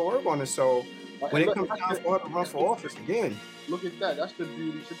the time to work on it. So when it comes time for her to run for office again. Look at that. That's the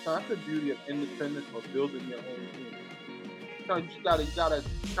beauty. Sometimes that's the beauty of independence or building your own team. Sometimes you gotta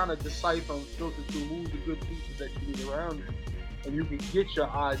kind of decipher and filter through who's the good pieces that you need around you, and you can get your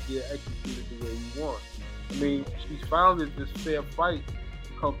idea executed the way you want. I mean, she's founded this Fair Fight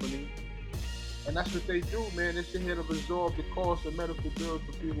company, and that's what they do, man. They're here to absorb the cost of medical bills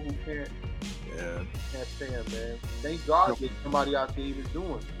for people who can't pay them, man. Thank God there's somebody out there even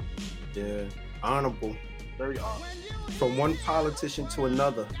doing that. Yeah, honorable. Very honorable. From one politician to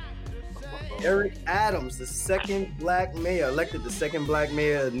another. Eric Adams, the second black mayor, elected the second black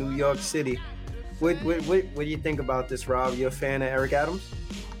mayor of New York City. What do you think about this, Rob? You a fan of Eric Adams?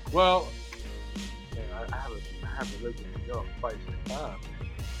 Well, I haven't lived in New York quite some time,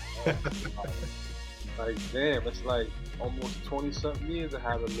 man. Like, damn, it's like almost 20-something years I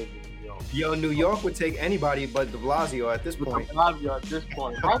haven't lived in New York. Yo, New York would take anybody but de Blasio at this point. De Blasio at this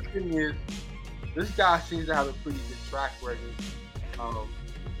point. My thing is, this guy seems to have a pretty good track record.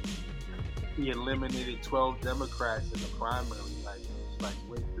 He eliminated 12 Democrats in the primary, like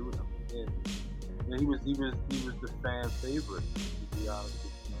went through them. And he was the fan favorite, to be honest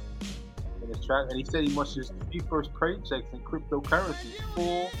with you. And his track, and he said he must just first paychecks in cryptocurrency.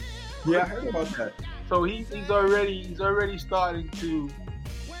 Yeah, I heard about that. So he's already starting to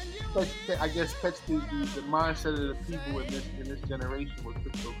catch the mindset of the people in this generation with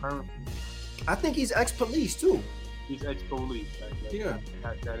cryptocurrency. I think he's ex-police too. He's ex-police. Yeah,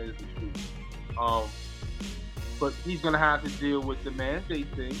 that is the truth. But he's gonna have to deal with the mandate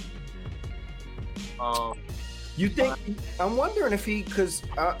thing. You think? I'm wondering if because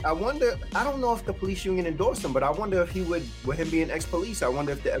I wonder. I don't know if the police union endorsed him, but I wonder if he would, with him being ex-police. I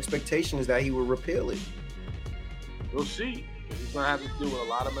wonder if the expectation is that he would repeal it. We'll see. He's gonna have to deal with a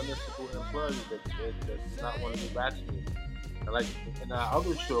lot of municipal employees that do not want to be vaccinated. And like in our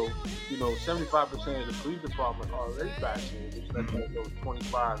other show, 75% of the police department are already vaccinated, which lets you know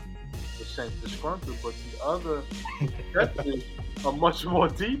 25% disgruntled. But the other sectors are much more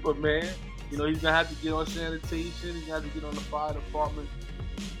deeper, man. He's gonna have to get on sanitation. He's gonna have to get on the fire department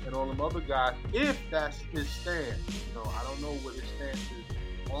and all them other guys. If that's his stance, I don't know what his stance is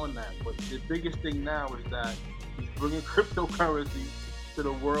on that. But the biggest thing now is that he's bringing cryptocurrency to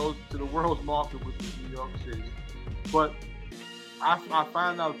the world's market, which is New York City. But I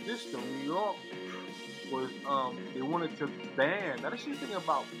found out this though, New York was they wanted to ban. Now this is the thing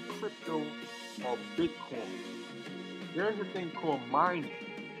about crypto or Bitcoin. There's a thing called mining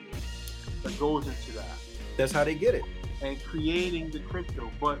that goes into that. That's how they get it. And creating the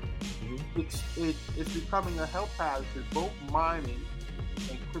crypto, but it's becoming a health hazard. Both mining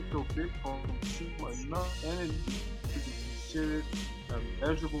and crypto Bitcoin consume enough energy to be considered a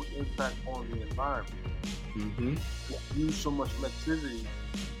measurable impact on the environment. Use so much electricity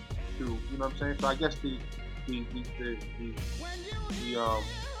to, you know what I'm saying? So I guess the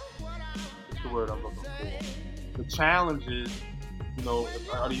what's the word I'm looking for? The challenge is,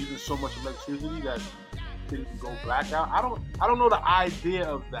 are they using so much electricity that city can go blackout? I don't know the idea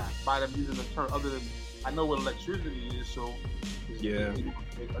of that by them using the term, other than I know what electricity is. So yeah,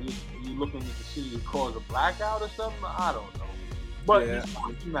 are you looking at the city to cause a blackout or something? I don't know. But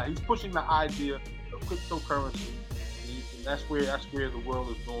he's pushing the idea of cryptocurrency, and that's where the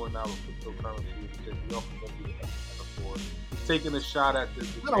world is going now with cryptocurrency. He's taking a shot at this.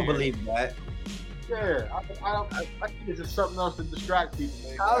 I don't believe that. Yeah, I think it's just something else to distract people,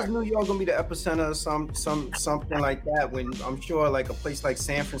 man. How's New York gonna be the epicenter of something like that when I'm sure like a place like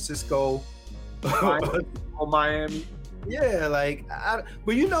San Francisco or Miami? Yeah,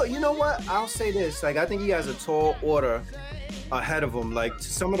 but you know what? I'll say this. Like, I think he has a tall order ahead of him. Like,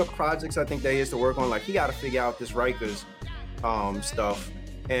 some of the projects I think that he has to work on, like he got to figure out this Rikers stuff,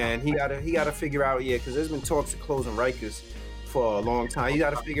 and he got to figure out because there's been talks of closing Rikers for a long time. You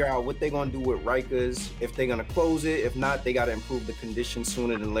got to figure out what they're gonna do with Rikers, if they're gonna close it. If not, they got to improve the conditions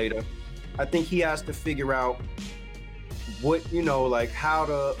sooner than later. I think he has to figure out what how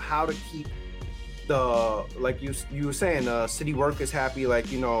to keep the, like you were saying, city workers happy,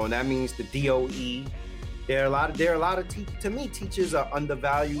 and that means the DOE. There are a lot of to me, teachers are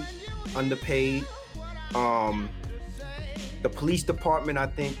undervalued, underpaid. The police department, I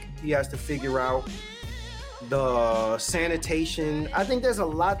think he has to figure out. The sanitation, I think there's a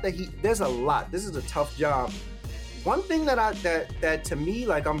lot. This is a tough job. One thing that to me,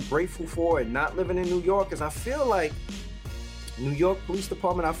 like, I'm grateful for and not living in New York is I feel like New York Police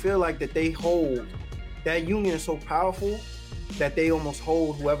Department, I feel like that they hold, that union is so powerful that they almost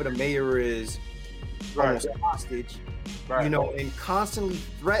hold whoever the mayor is almost hostage, and constantly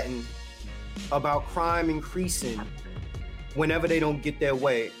threaten about crime increasing whenever they don't get their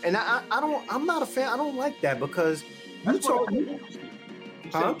way. And I'm not a fan. I don't like that because one of his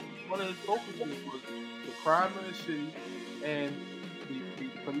focuses was the crime in the city and the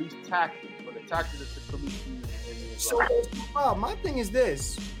police tactics, or the tactics that the police use. So my thing is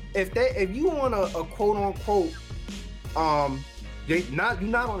this: if you want a quote unquote you're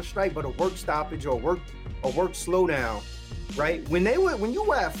not on a strike but a work stoppage or work slowdown, right? When you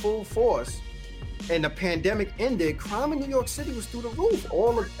were at full force and the pandemic ended, crime in New York City was through the roof.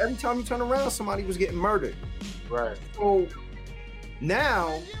 Every time you turn around, somebody was getting murdered. Right. So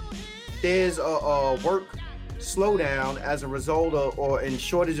now there's a work slowdown as a result of, or in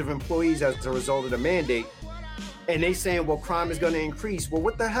shortage of employees as a result of the mandate. And they saying, well, crime is going to increase. Well,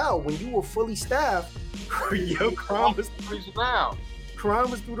 what the hell? When you were fully staffed, Yo, crime was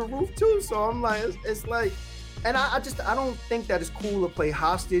through the roof too. So I'm like, it's like, and I don't think that it's cool to play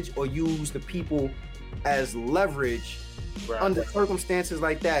hostage or use the people as leverage under circumstances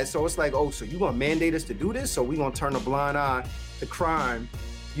like that. So it's like, oh, so you gonna mandate us to do this? So we gonna turn a blind eye to crime,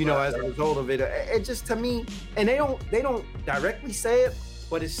 you know, as a result of it. It just, to me, and they don't directly say it,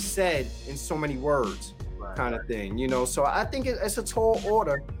 but it's said in so many words, kind of thing, you know. So I think it's a tall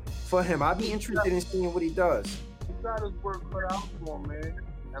order for him. I'd be interested in seeing what he does. He got his work cut out for him, man,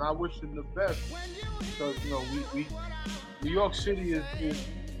 and I wish him the best. Because, you know, we New York City is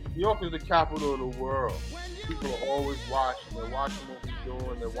New York is the capital of the world. People are always watching. They're watching what we're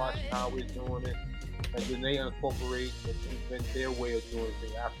doing. They're watching how we're doing it, and then they incorporate and invent their way of doing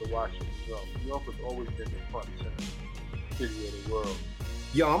things after watching New York. New York has always been the front center city of the world.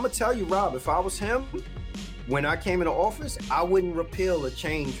 Yo, I'm gonna tell you, Rob, if I was him, when I came into office, I wouldn't repeal or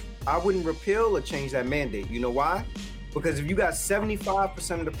change that mandate. You know why? Because if you got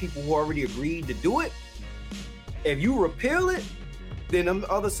 75% of the people who already agreed to do it, if you repeal it, then them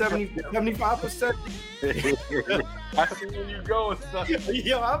other 75%. I see where you going, son.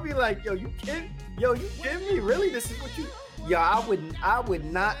 Yo, I'll be like, you kidding me? Really? This is what you? Yo, I would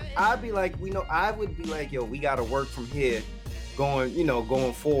not. I'd be like, I would be like, yo, we got to work from here,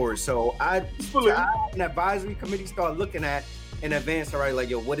 going forward. So an advisory committee start looking at in advance. All right, like,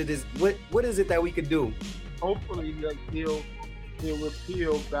 yo, what is it that we could do? Hopefully, he'll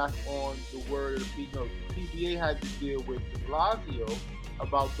repeal back on the word of the people. PBA had to deal with de Blasio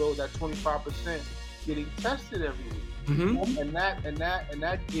about that 25% getting tested every week, and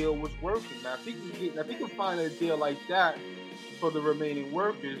that deal was working. Now, if he can find a deal like that for the remaining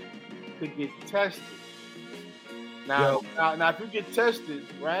workers to get tested. Now, if you get tested,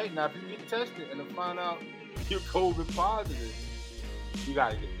 right? Now, if you get tested and to find out you're COVID positive, you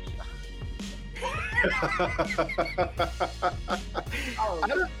gotta get the shot.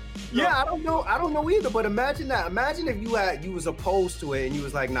 I don't know either. But imagine that. Imagine if you was opposed to it and you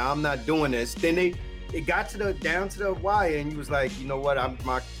was like, nah, I'm not doing this. Then it got down to the wire, and you was like, you know what?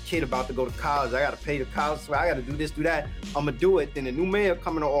 My kid about to go to college. I got to pay the college, so I got to do this, do that. I'm gonna do it. Then the new mayor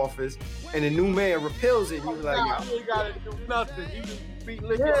come into office, and the new mayor repeals it. And you was like, you ain't gotta do nothing. You just be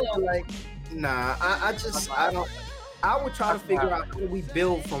like, nah. I would try to figure out how we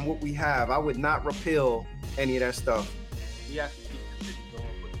build from what we have. I would not repeal any of that stuff. He has to keep the city going,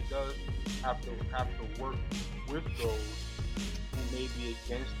 but he does have to work with those who may be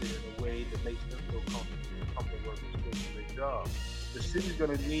against it in a way that makes them feel comfortable working still their job. The city's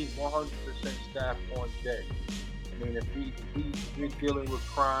going to need 100% staff on deck. I mean, if we're dealing with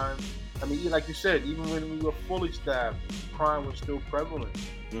crime, I mean, like you said, even when we were fully staffed, crime was still prevalent.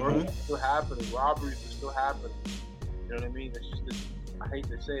 Murders were still happening. Robberies were still happening. You know what I mean? It's just, I hate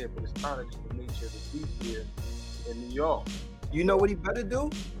to say it, but it's kind of just the nature of the beast here in New York. You know what he better do?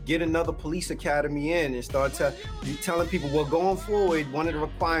 Get another police academy in and start telling people, well, going forward, one of the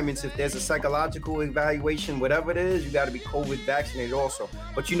requirements, if there's a psychological evaluation, whatever it is, you got to be COVID vaccinated also.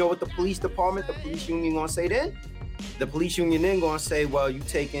 But you know what the police department, the police union gonna say then? The police union then gonna say, well, you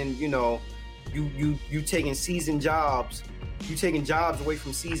taking seasoned jobs, you taking jobs away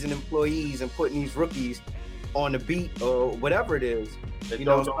from seasoned employees and putting these rookies on the beat or whatever it is.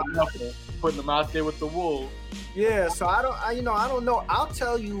 Putting them out there with the wolves. Yeah, so I don't know. I'll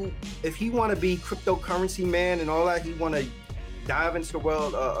tell you, if he want to be cryptocurrency man and all that, he want to dive into the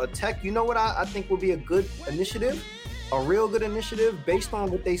world of tech. You know what I think would be a good initiative, a real good initiative based on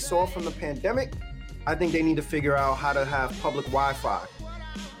what they saw from the pandemic. I think they need to figure out how to have public Wi-Fi.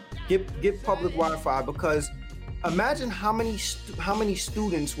 Get public Wi-Fi, because imagine how many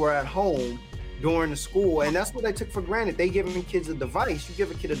students were at home during the school, and that's what they took for granted. They giving kids a device. You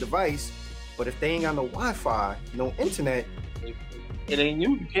give a kid a device, but if they ain't got no Wi-Fi, no internet, it ain't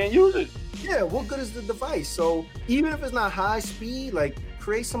you. You can't use it. Yeah, what good is the device? So even if it's not high speed, like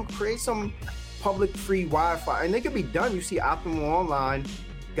create some public free Wi-Fi, and they could be done. You see, Optimal Online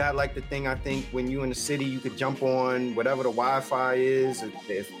got like the thing. I think when you in the city, you could jump on whatever the Wi-Fi is.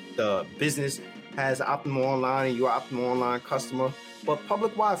 If the business has Optimal Online and you're an Optimal Online customer. But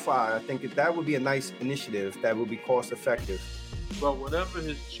public Wi-Fi, I think that would be a nice initiative that would be cost effective. Well, whatever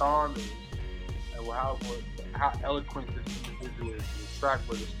his charm is, and how eloquent this individual is to attract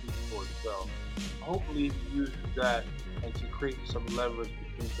what it speaks for itself, hopefully he uses that and to create some leverage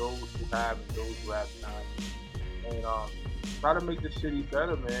between those who have and those who have not. And try to make the city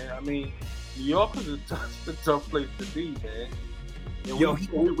better, man. I mean, New York is a tough place to be, man.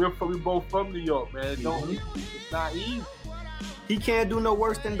 We're both from New York, man. It's not easy. He can't do no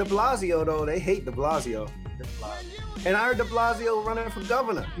worse than de Blasio, though. They hate de Blasio. And I heard de Blasio running for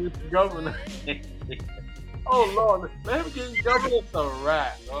governor. Governor. Oh Lord, let him get governor a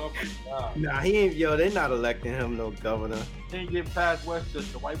rat. Oh my God. Nah, he ain't. Yo, they not electing him no governor. He ain't get past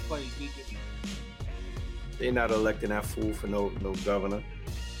Westchester. White Plains. They not electing that fool for no governor.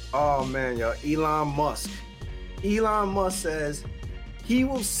 Oh man, yo, Elon Musk. Elon Musk says he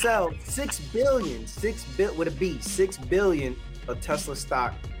will sell 6 billion of Tesla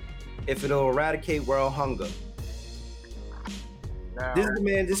stock if it'll eradicate world hunger. Now,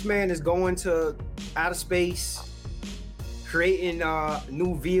 This man is going to outer space, creating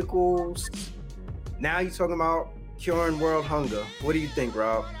new vehicles. Now you're talking about curing world hunger. What do you think,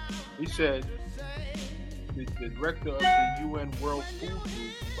 Rob? he said the director of the UN World Food Group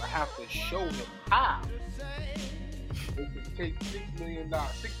will have to show him how they can take $6 billion and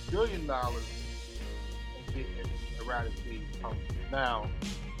get it eradicated hunger. Now,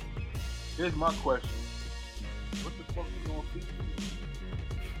 here's my question. What the fuck you gonna feed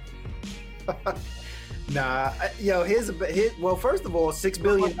me? Nah, yo, well, first of all, $6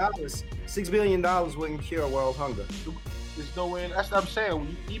 billion wouldn't cure world hunger. There's no way. That's what I'm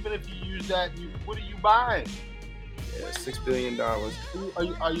saying. Even if you use that, what are you buying? Yeah, $6 billion. Are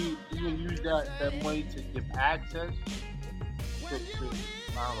you gonna use that money to give access to I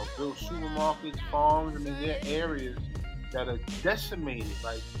don't know, build supermarkets, farms? I mean, there are areas that are decimated.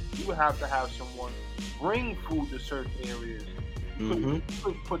 Like, you would have to have someone bring food to certain areas. You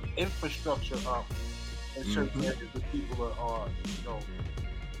could put infrastructure up in certain areas where people are you know,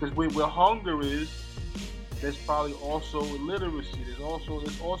 because where hunger is, there's probably also illiteracy. There's all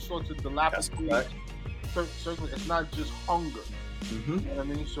sorts of dilapidated circles. It's not just hunger. You know what I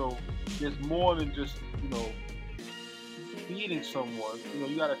mean? So there's more than just, you know, feeding someone. You know,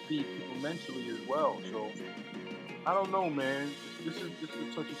 you gotta feed people mentally as well. So I don't know, man. This is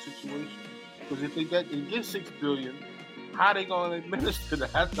a touchy situation. Because if they get $6 billion, how they gonna administer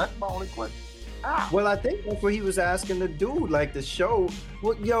that? That's my only question. Well, I think that's what he was asking the dude, like the show.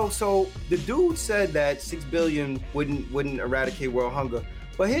 Well, yo, so the dude said that $6 billion wouldn't eradicate world hunger.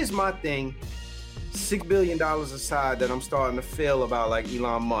 But here's my thing: $6 billion aside, that I'm starting to feel about like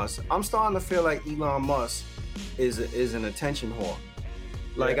Elon Musk. I'm starting to feel like Elon Musk is an attention whore.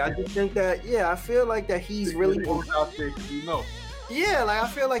 Like, I just think that, I feel like that he's really out there, you know. Yeah, like I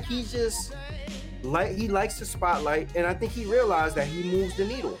feel like he's just like, he likes the spotlight, and I think he realized that he moves the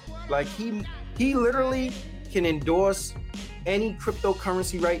needle. Like he literally can endorse any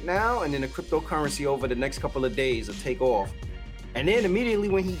cryptocurrency right now, and then the cryptocurrency over the next couple of days will take off. And then immediately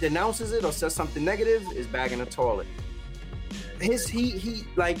when he denounces it or says something negative, is back in the toilet.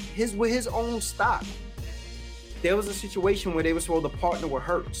 With his own stock, there was a situation where they were supposed to partner with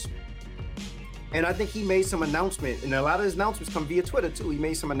Hertz. And I think he made some announcement, and a lot of his announcements come via Twitter too. He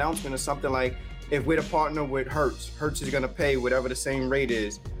made some announcement or something like, if we're to partner with Hertz is gonna pay whatever the same rate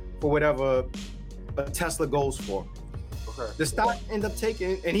is for whatever a Tesla goes for. Okay. The stock ended up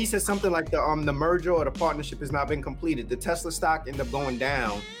taking, and he said something like the merger or the partnership has not been completed. The Tesla stock ended up going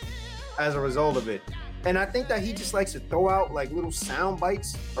down as a result of it. And I think that he just likes to throw out like little sound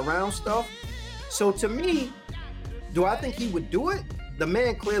bites around stuff. So to me, do I think he would do it? The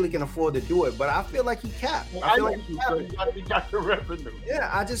man clearly can afford to do it, but I feel like he capped. I feel like he got the revenue. Yeah,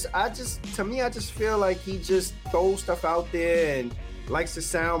 I just feel like he just throws stuff out there and likes the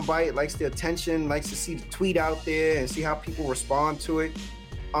sound bite, likes the attention, likes to see the tweet out there and see how people respond to it.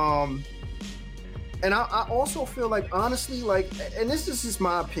 And I also feel like, honestly, like, and this is just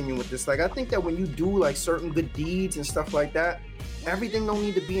my opinion with this, like, I think that when you do like certain good deeds and stuff like that, everything don't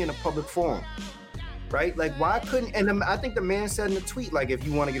need to be in a public forum, right? Like, why couldn't, and I think the man said in the tweet, like, if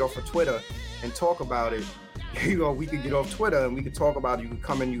you want to get off of Twitter and talk about it, you know, we could get off Twitter and we could talk about it. You could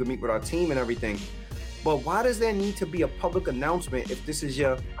come in, you could meet with our team and everything. But why does there need to be a public announcement if this is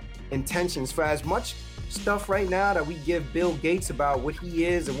your intentions? For as much stuff right now that we give Bill Gates about what he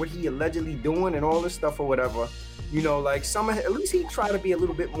is and what he allegedly doing and all this stuff or whatever, you know, like at least he tried to be a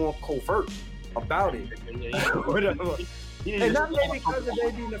little bit more covert about it. Whatever. And not maybe because it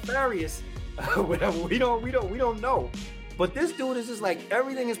may be nefarious, whatever. We don't know. But this dude is just like,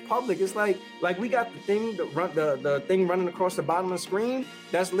 everything is public. It's like we got the thing, the thing running across the bottom of the screen.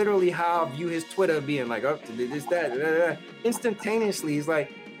 That's literally how I view his Twitter being like, up to this, that. Instantaneously, it's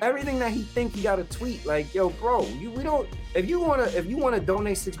like everything that he think he got to tweet. Like, yo, bro, if you wanna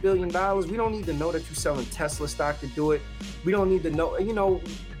donate $6 billion, we don't need to know that you're selling Tesla stock to do it. We don't need to know, you know.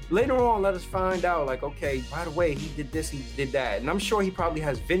 Later on, let us find out, like, okay, by the way, he did this, he did that. And I'm sure he probably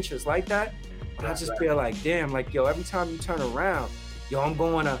has ventures like that. But I just feel like, damn, like, yo, every time you turn around, yo, I'm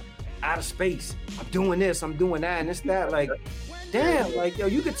going to outer space. I'm doing this, I'm doing that, and this, that. Like, damn, like, yo,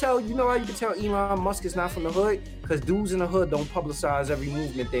 you could tell, you know how you could tell Elon Musk is not from the hood? Because dudes in the hood don't publicize every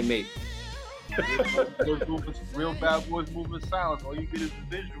movement they make. Real bad boys moving silence. All you get is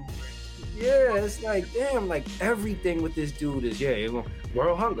the visual. Yeah, it's like, damn, like everything with this dude is,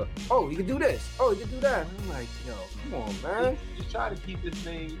 world hunger. Oh, you can do this. Oh, you can do that. I'm like, yo, come on, man. You try to keep this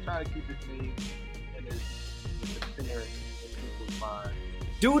name in the center in people's mind.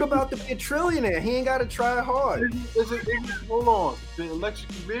 Dude about to be a trillionaire. He ain't got to try hard. Hold on. The electric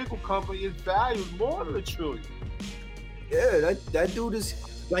vehicle company is valued more than $1 trillion. Yeah, that dude is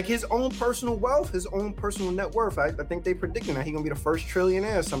like his own personal wealth, his own personal net worth. I think they predicting that he's going to be the first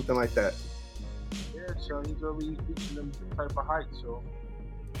trillionaire or something like that. Yeah, so he's already reaching them type of height. So,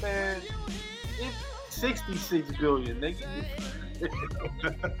 man, it's 66 billion, nigga.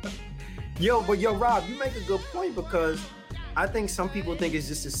 Yo, Rob, you make a good point because I think some people think it's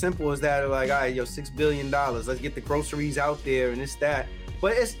just as simple as that. They're like, all right, $6 billion. Let's get the groceries out there and it's that.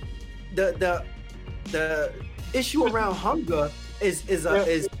 But it's the issue around hunger is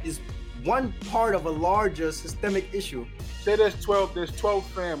one part of a larger systemic issue. Say there's 12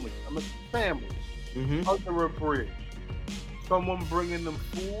 families. Families mm-hmm. under a bridge. Someone bringing them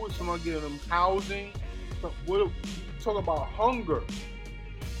food, someone giving them housing. Talk about hunger.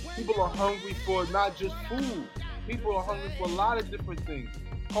 People are hungry for not just food. People are hungry for a lot of different things.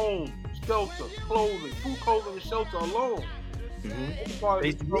 Home, shelter, clothing, food, clothing, and shelter alone. Mm-hmm.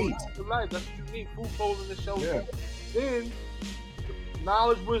 Basic needs. Life. That's what you need, food, clothing, and shelter. Yeah. Then,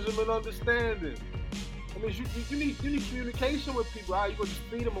 knowledge, wisdom, and understanding. I mean, you need communication with people. How you gonna just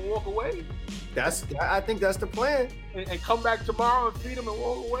feed them and walk away? I think that's the plan. And come back tomorrow and feed them and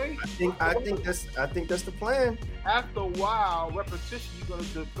walk away. I think that's the plan. After a while, repetition, you're gonna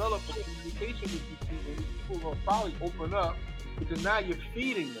develop a communication with these people. These people are gonna probably open up because now you're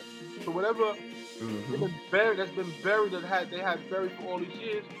feeding them. So whatever that's been buried, they had buried for all these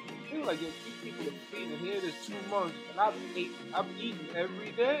years. They're like, these people are feeding. Here it is 2 months, and I've eaten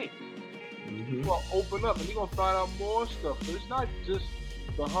every day. Mm-hmm. People open up, and you're gonna find out more stuff. But it's not just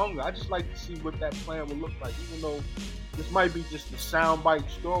the hunger. I just like to see what that plan will look like, even though this might be just a soundbite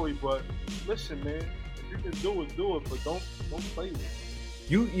story. But listen, man, if you can do it, but don't play with it.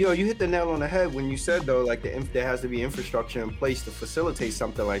 You hit the nail on the head when you said though, like there has to be infrastructure in place to facilitate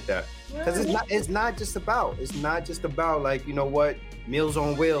something like that. Because it's not just about like, you know what, Meals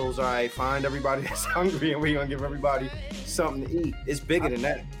on Wheels. All right, find everybody that's hungry and we're gonna give everybody something to eat. It's bigger than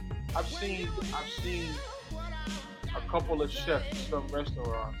that. I've seen a couple of chefs in some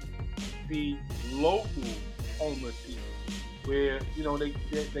restaurants feed local homeless people, where they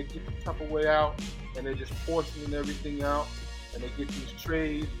get the Tupperware out and they're just portioning everything out, and they get these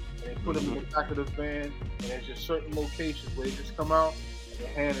trays and they put them in the back of the van, and there's just certain locations where they just come out and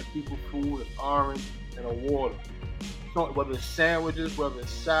they're handing people food, an orange and a water. So whether it's sandwiches, whether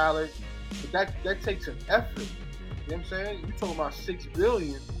it's salad, but that takes an effort. You know what I'm saying? You're talking about 6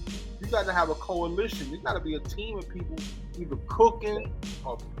 billion. You got to have a coalition. You got to be a team of people either cooking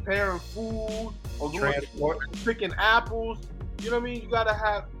or preparing food or picking apples. You know what I mean? You got to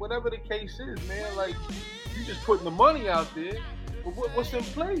have whatever the case is, man. Like, you just putting the money out there, but what's in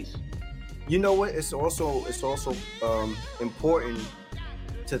place? You know what? It's also important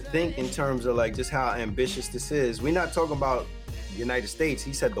to think in terms of like just how ambitious this is. We're not talking about the United States.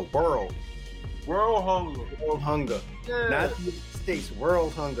 He said the world. World hunger. World hunger. Yeah. Not the United States.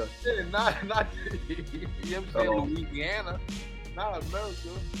 World hunger. Yeah, not you know what I'm saying, Louisiana, not America.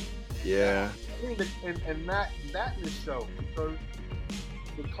 Yeah. I mean, and that in itself, because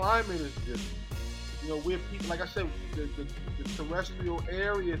the climate is different. You know, we're people, like I said, the terrestrial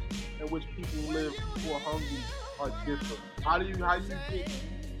areas in which people live who are hungry are different. How do you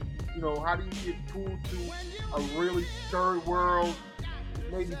get food to a really third world,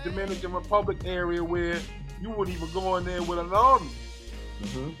 maybe Dominican Republic area where you wouldn't even go in there with an army?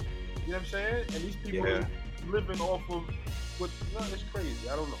 Mm-hmm. You know what I'm saying? And these people are living off of it's crazy.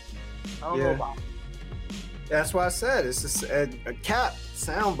 I don't know about it. That's why I said it's a cap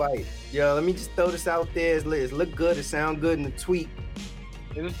soundbite. Yo, let me just throw this out there. It look good. It sound good in the tweet.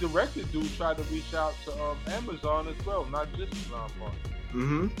 And this director dude tried to reach out to Amazon as well, not just Elon Musk.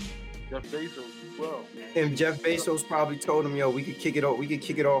 Mm-hmm. Jeff Bezos as well. And Jeff Bezos probably told him, yo, we could kick it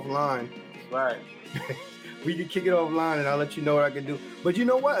offline. Right. We could kick it offline and I'll let you know what I can do. But you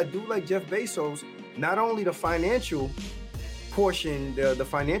know what? A dude like Jeff Bezos, not only the financial portion, the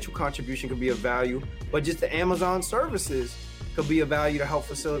financial contribution could be of value, but just the Amazon services could be of value to help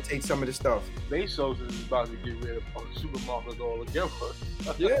facilitate some of the stuff. Bezos is about to get rid of supermarkets altogether.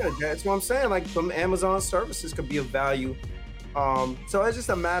 Yeah, that's what I'm saying. Like, from Amazon services could be of value. So it's just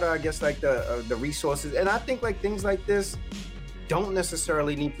a matter, I guess, like the resources. And I think like things like this, don't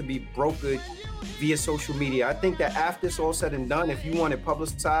necessarily need to be brokered via social media. I think that after it's all said and done, if you want it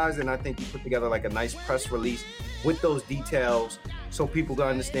publicized, and I think you put together like a nice press release with those details so people can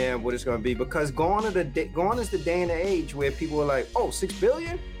understand what it's going to be. Because gone is the day and the age where people are like, oh, 6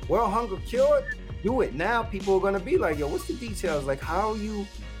 billion? World hunger cured? Do it. Now people are going to be like, yo, what's the details? Like,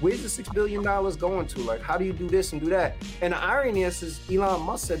 where's the $6 billion going to? Like, how do you do this and do that? And the irony is Elon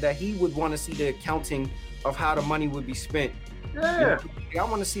Musk said that he would want to see the accounting of how the money would be spent. Yeah. You know, I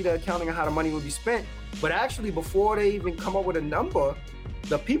want to see the accounting of how the money would be spent. But actually, before they even come up with a number,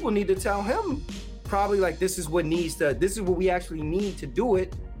 the people need to tell him probably like, this is what we actually need to do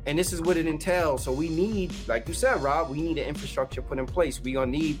it. And this is what it entails. So we need, like you said, Rob, we need an infrastructure put in place. We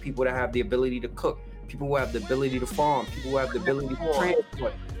gonna need people to have the ability to cook, people who have the ability to farm, people who have the ability to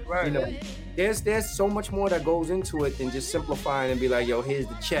transport. Right. You know, there's so much more that goes into it than just simplifying and be like, yo, here's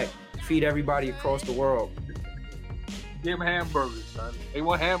the check, feed everybody across the world. Give them hamburgers, son. They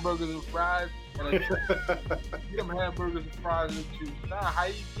want hamburgers and fries. And give them hamburgers and fries and juice. Nah, how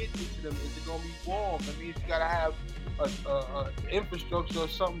you get into them? Is it gonna be warm? I mean, you gotta have a infrastructure or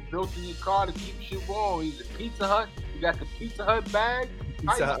something built in your car to keep shit warm. Is it Pizza Hut? You got the Pizza Hut bag?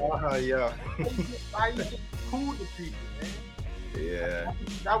 Yeah. How you get food to people, man? Yeah.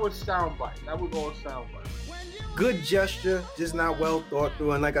 That was soundbite. That was all soundbite. Good gesture, just not well thought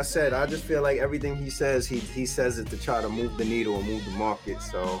through. And like I said, I just feel like everything he says, he says it to try to move the needle and move the market.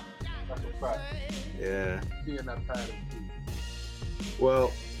 So that's a fact. Yeah. Seeing that pattern too.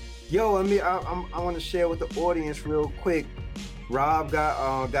 Well, yo, I want to share with the audience real quick. Rob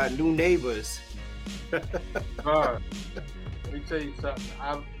got new neighbors. Let me tell you something.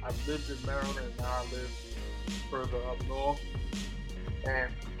 I've lived in Maryland and now I live further up north.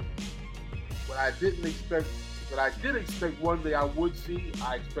 And what I did expect one day I would see,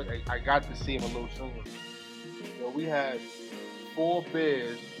 I got to see him a little sooner. So we had 4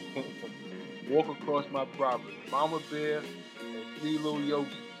 bears walk across my property. Mama bear and 3 little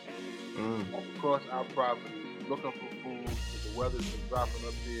yogis walk across our property looking for food because the weather's been dropping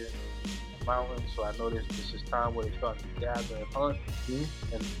up here in the mountains. So I know this is time where they start to gather and hunt.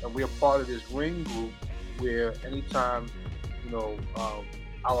 And we're part of this ring group where anytime,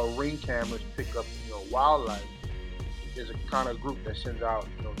 our ring cameras pick up, wildlife, there's a kind of group that sends out,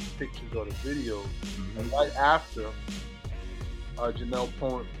 the pictures or the videos. And right after Janelle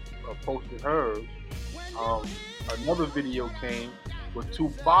posted hers, another video came with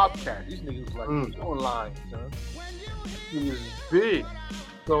 2 bobcats. These niggas like lions, son. These niggas is big.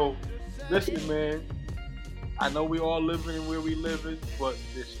 So listen, man. I know we all living where we living, but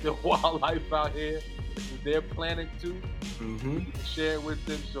there's still wildlife out here. This is their planet too. We can share it with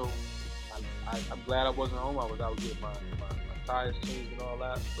them. So I'm glad I wasn't home. I was out getting my tires changed and all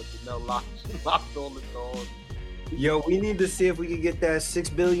that. But Janelle locked all the doors. Yo, we need to see if we can get that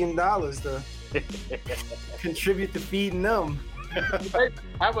 $6 billion to contribute to feeding them.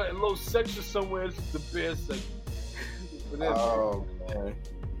 Have a little section somewhere. This is the bear section. Oh, man.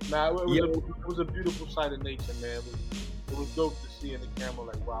 Nah, it was a beautiful sight of nature, man. It was dope to see in the camera,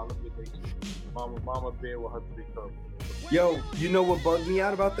 like, wow, look at nature. Mama bear with her 3 cubs. Yo, you know what bugged me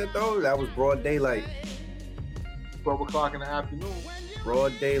out about that, though? That was broad daylight. 12 o'clock in the afternoon.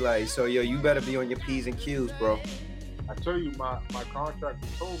 Broad daylight. So, yo, you better be on your P's and Q's, bro. I tell you, my contractor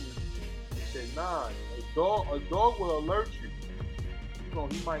told me, he said, nah, a dog will alert you.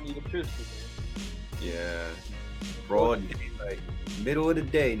 He might need a pistol, man. Yeah. Broad daylight. Middle of the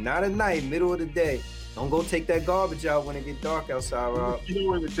day. Not at night, middle of the day. Don't go take that garbage out when it get dark outside, Rob.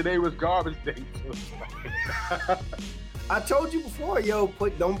 Today was garbage day, too. I told you before, yo,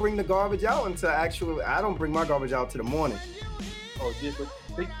 don't bring the garbage out until I don't bring my garbage out till the morning. Oh, yeah,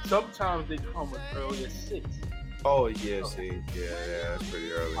 but sometimes they come as early as 6. Oh, yeah, see. Yeah, that's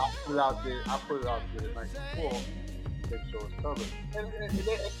pretty early. I put it out there the night before, make sure it's covered. And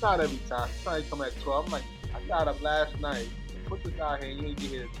it's not every time. Sometimes they come at 12. I'm like, I got up last night, put this out here, and you ain't get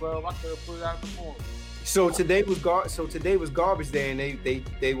here at 12. I could have put it out in the morning. So today was garbage day, and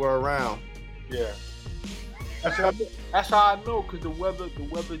they were around. Yeah. That's how I know, because the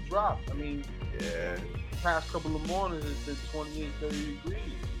weather dropped. I mean, the past couple of mornings it's been 28, 30 degrees.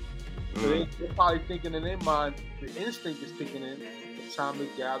 So they're probably thinking in their mind, the instinct is kicking in. It's time to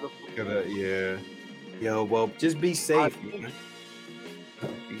gather for Yeah. Yo, well, just be safe, man.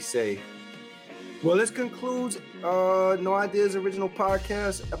 Be safe. Well, this concludes No Ideas Original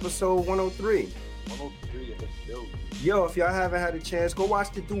Podcast, episode 103. 103, let's go. Yo, if y'all haven't had a chance, go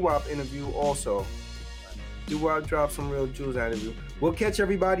watch the Doo-Wop interview also. Doo-Wop dropped some real jewels out of you. We'll catch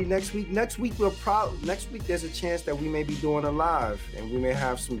everybody next week. Next week there's a chance that we may be doing a live and we may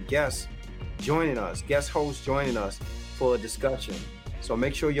have some guests joining us, guest hosts joining us for a discussion. So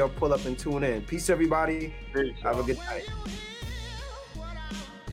make sure y'all pull up and tune in. Peace, everybody. Peace, Have a y'all. good night.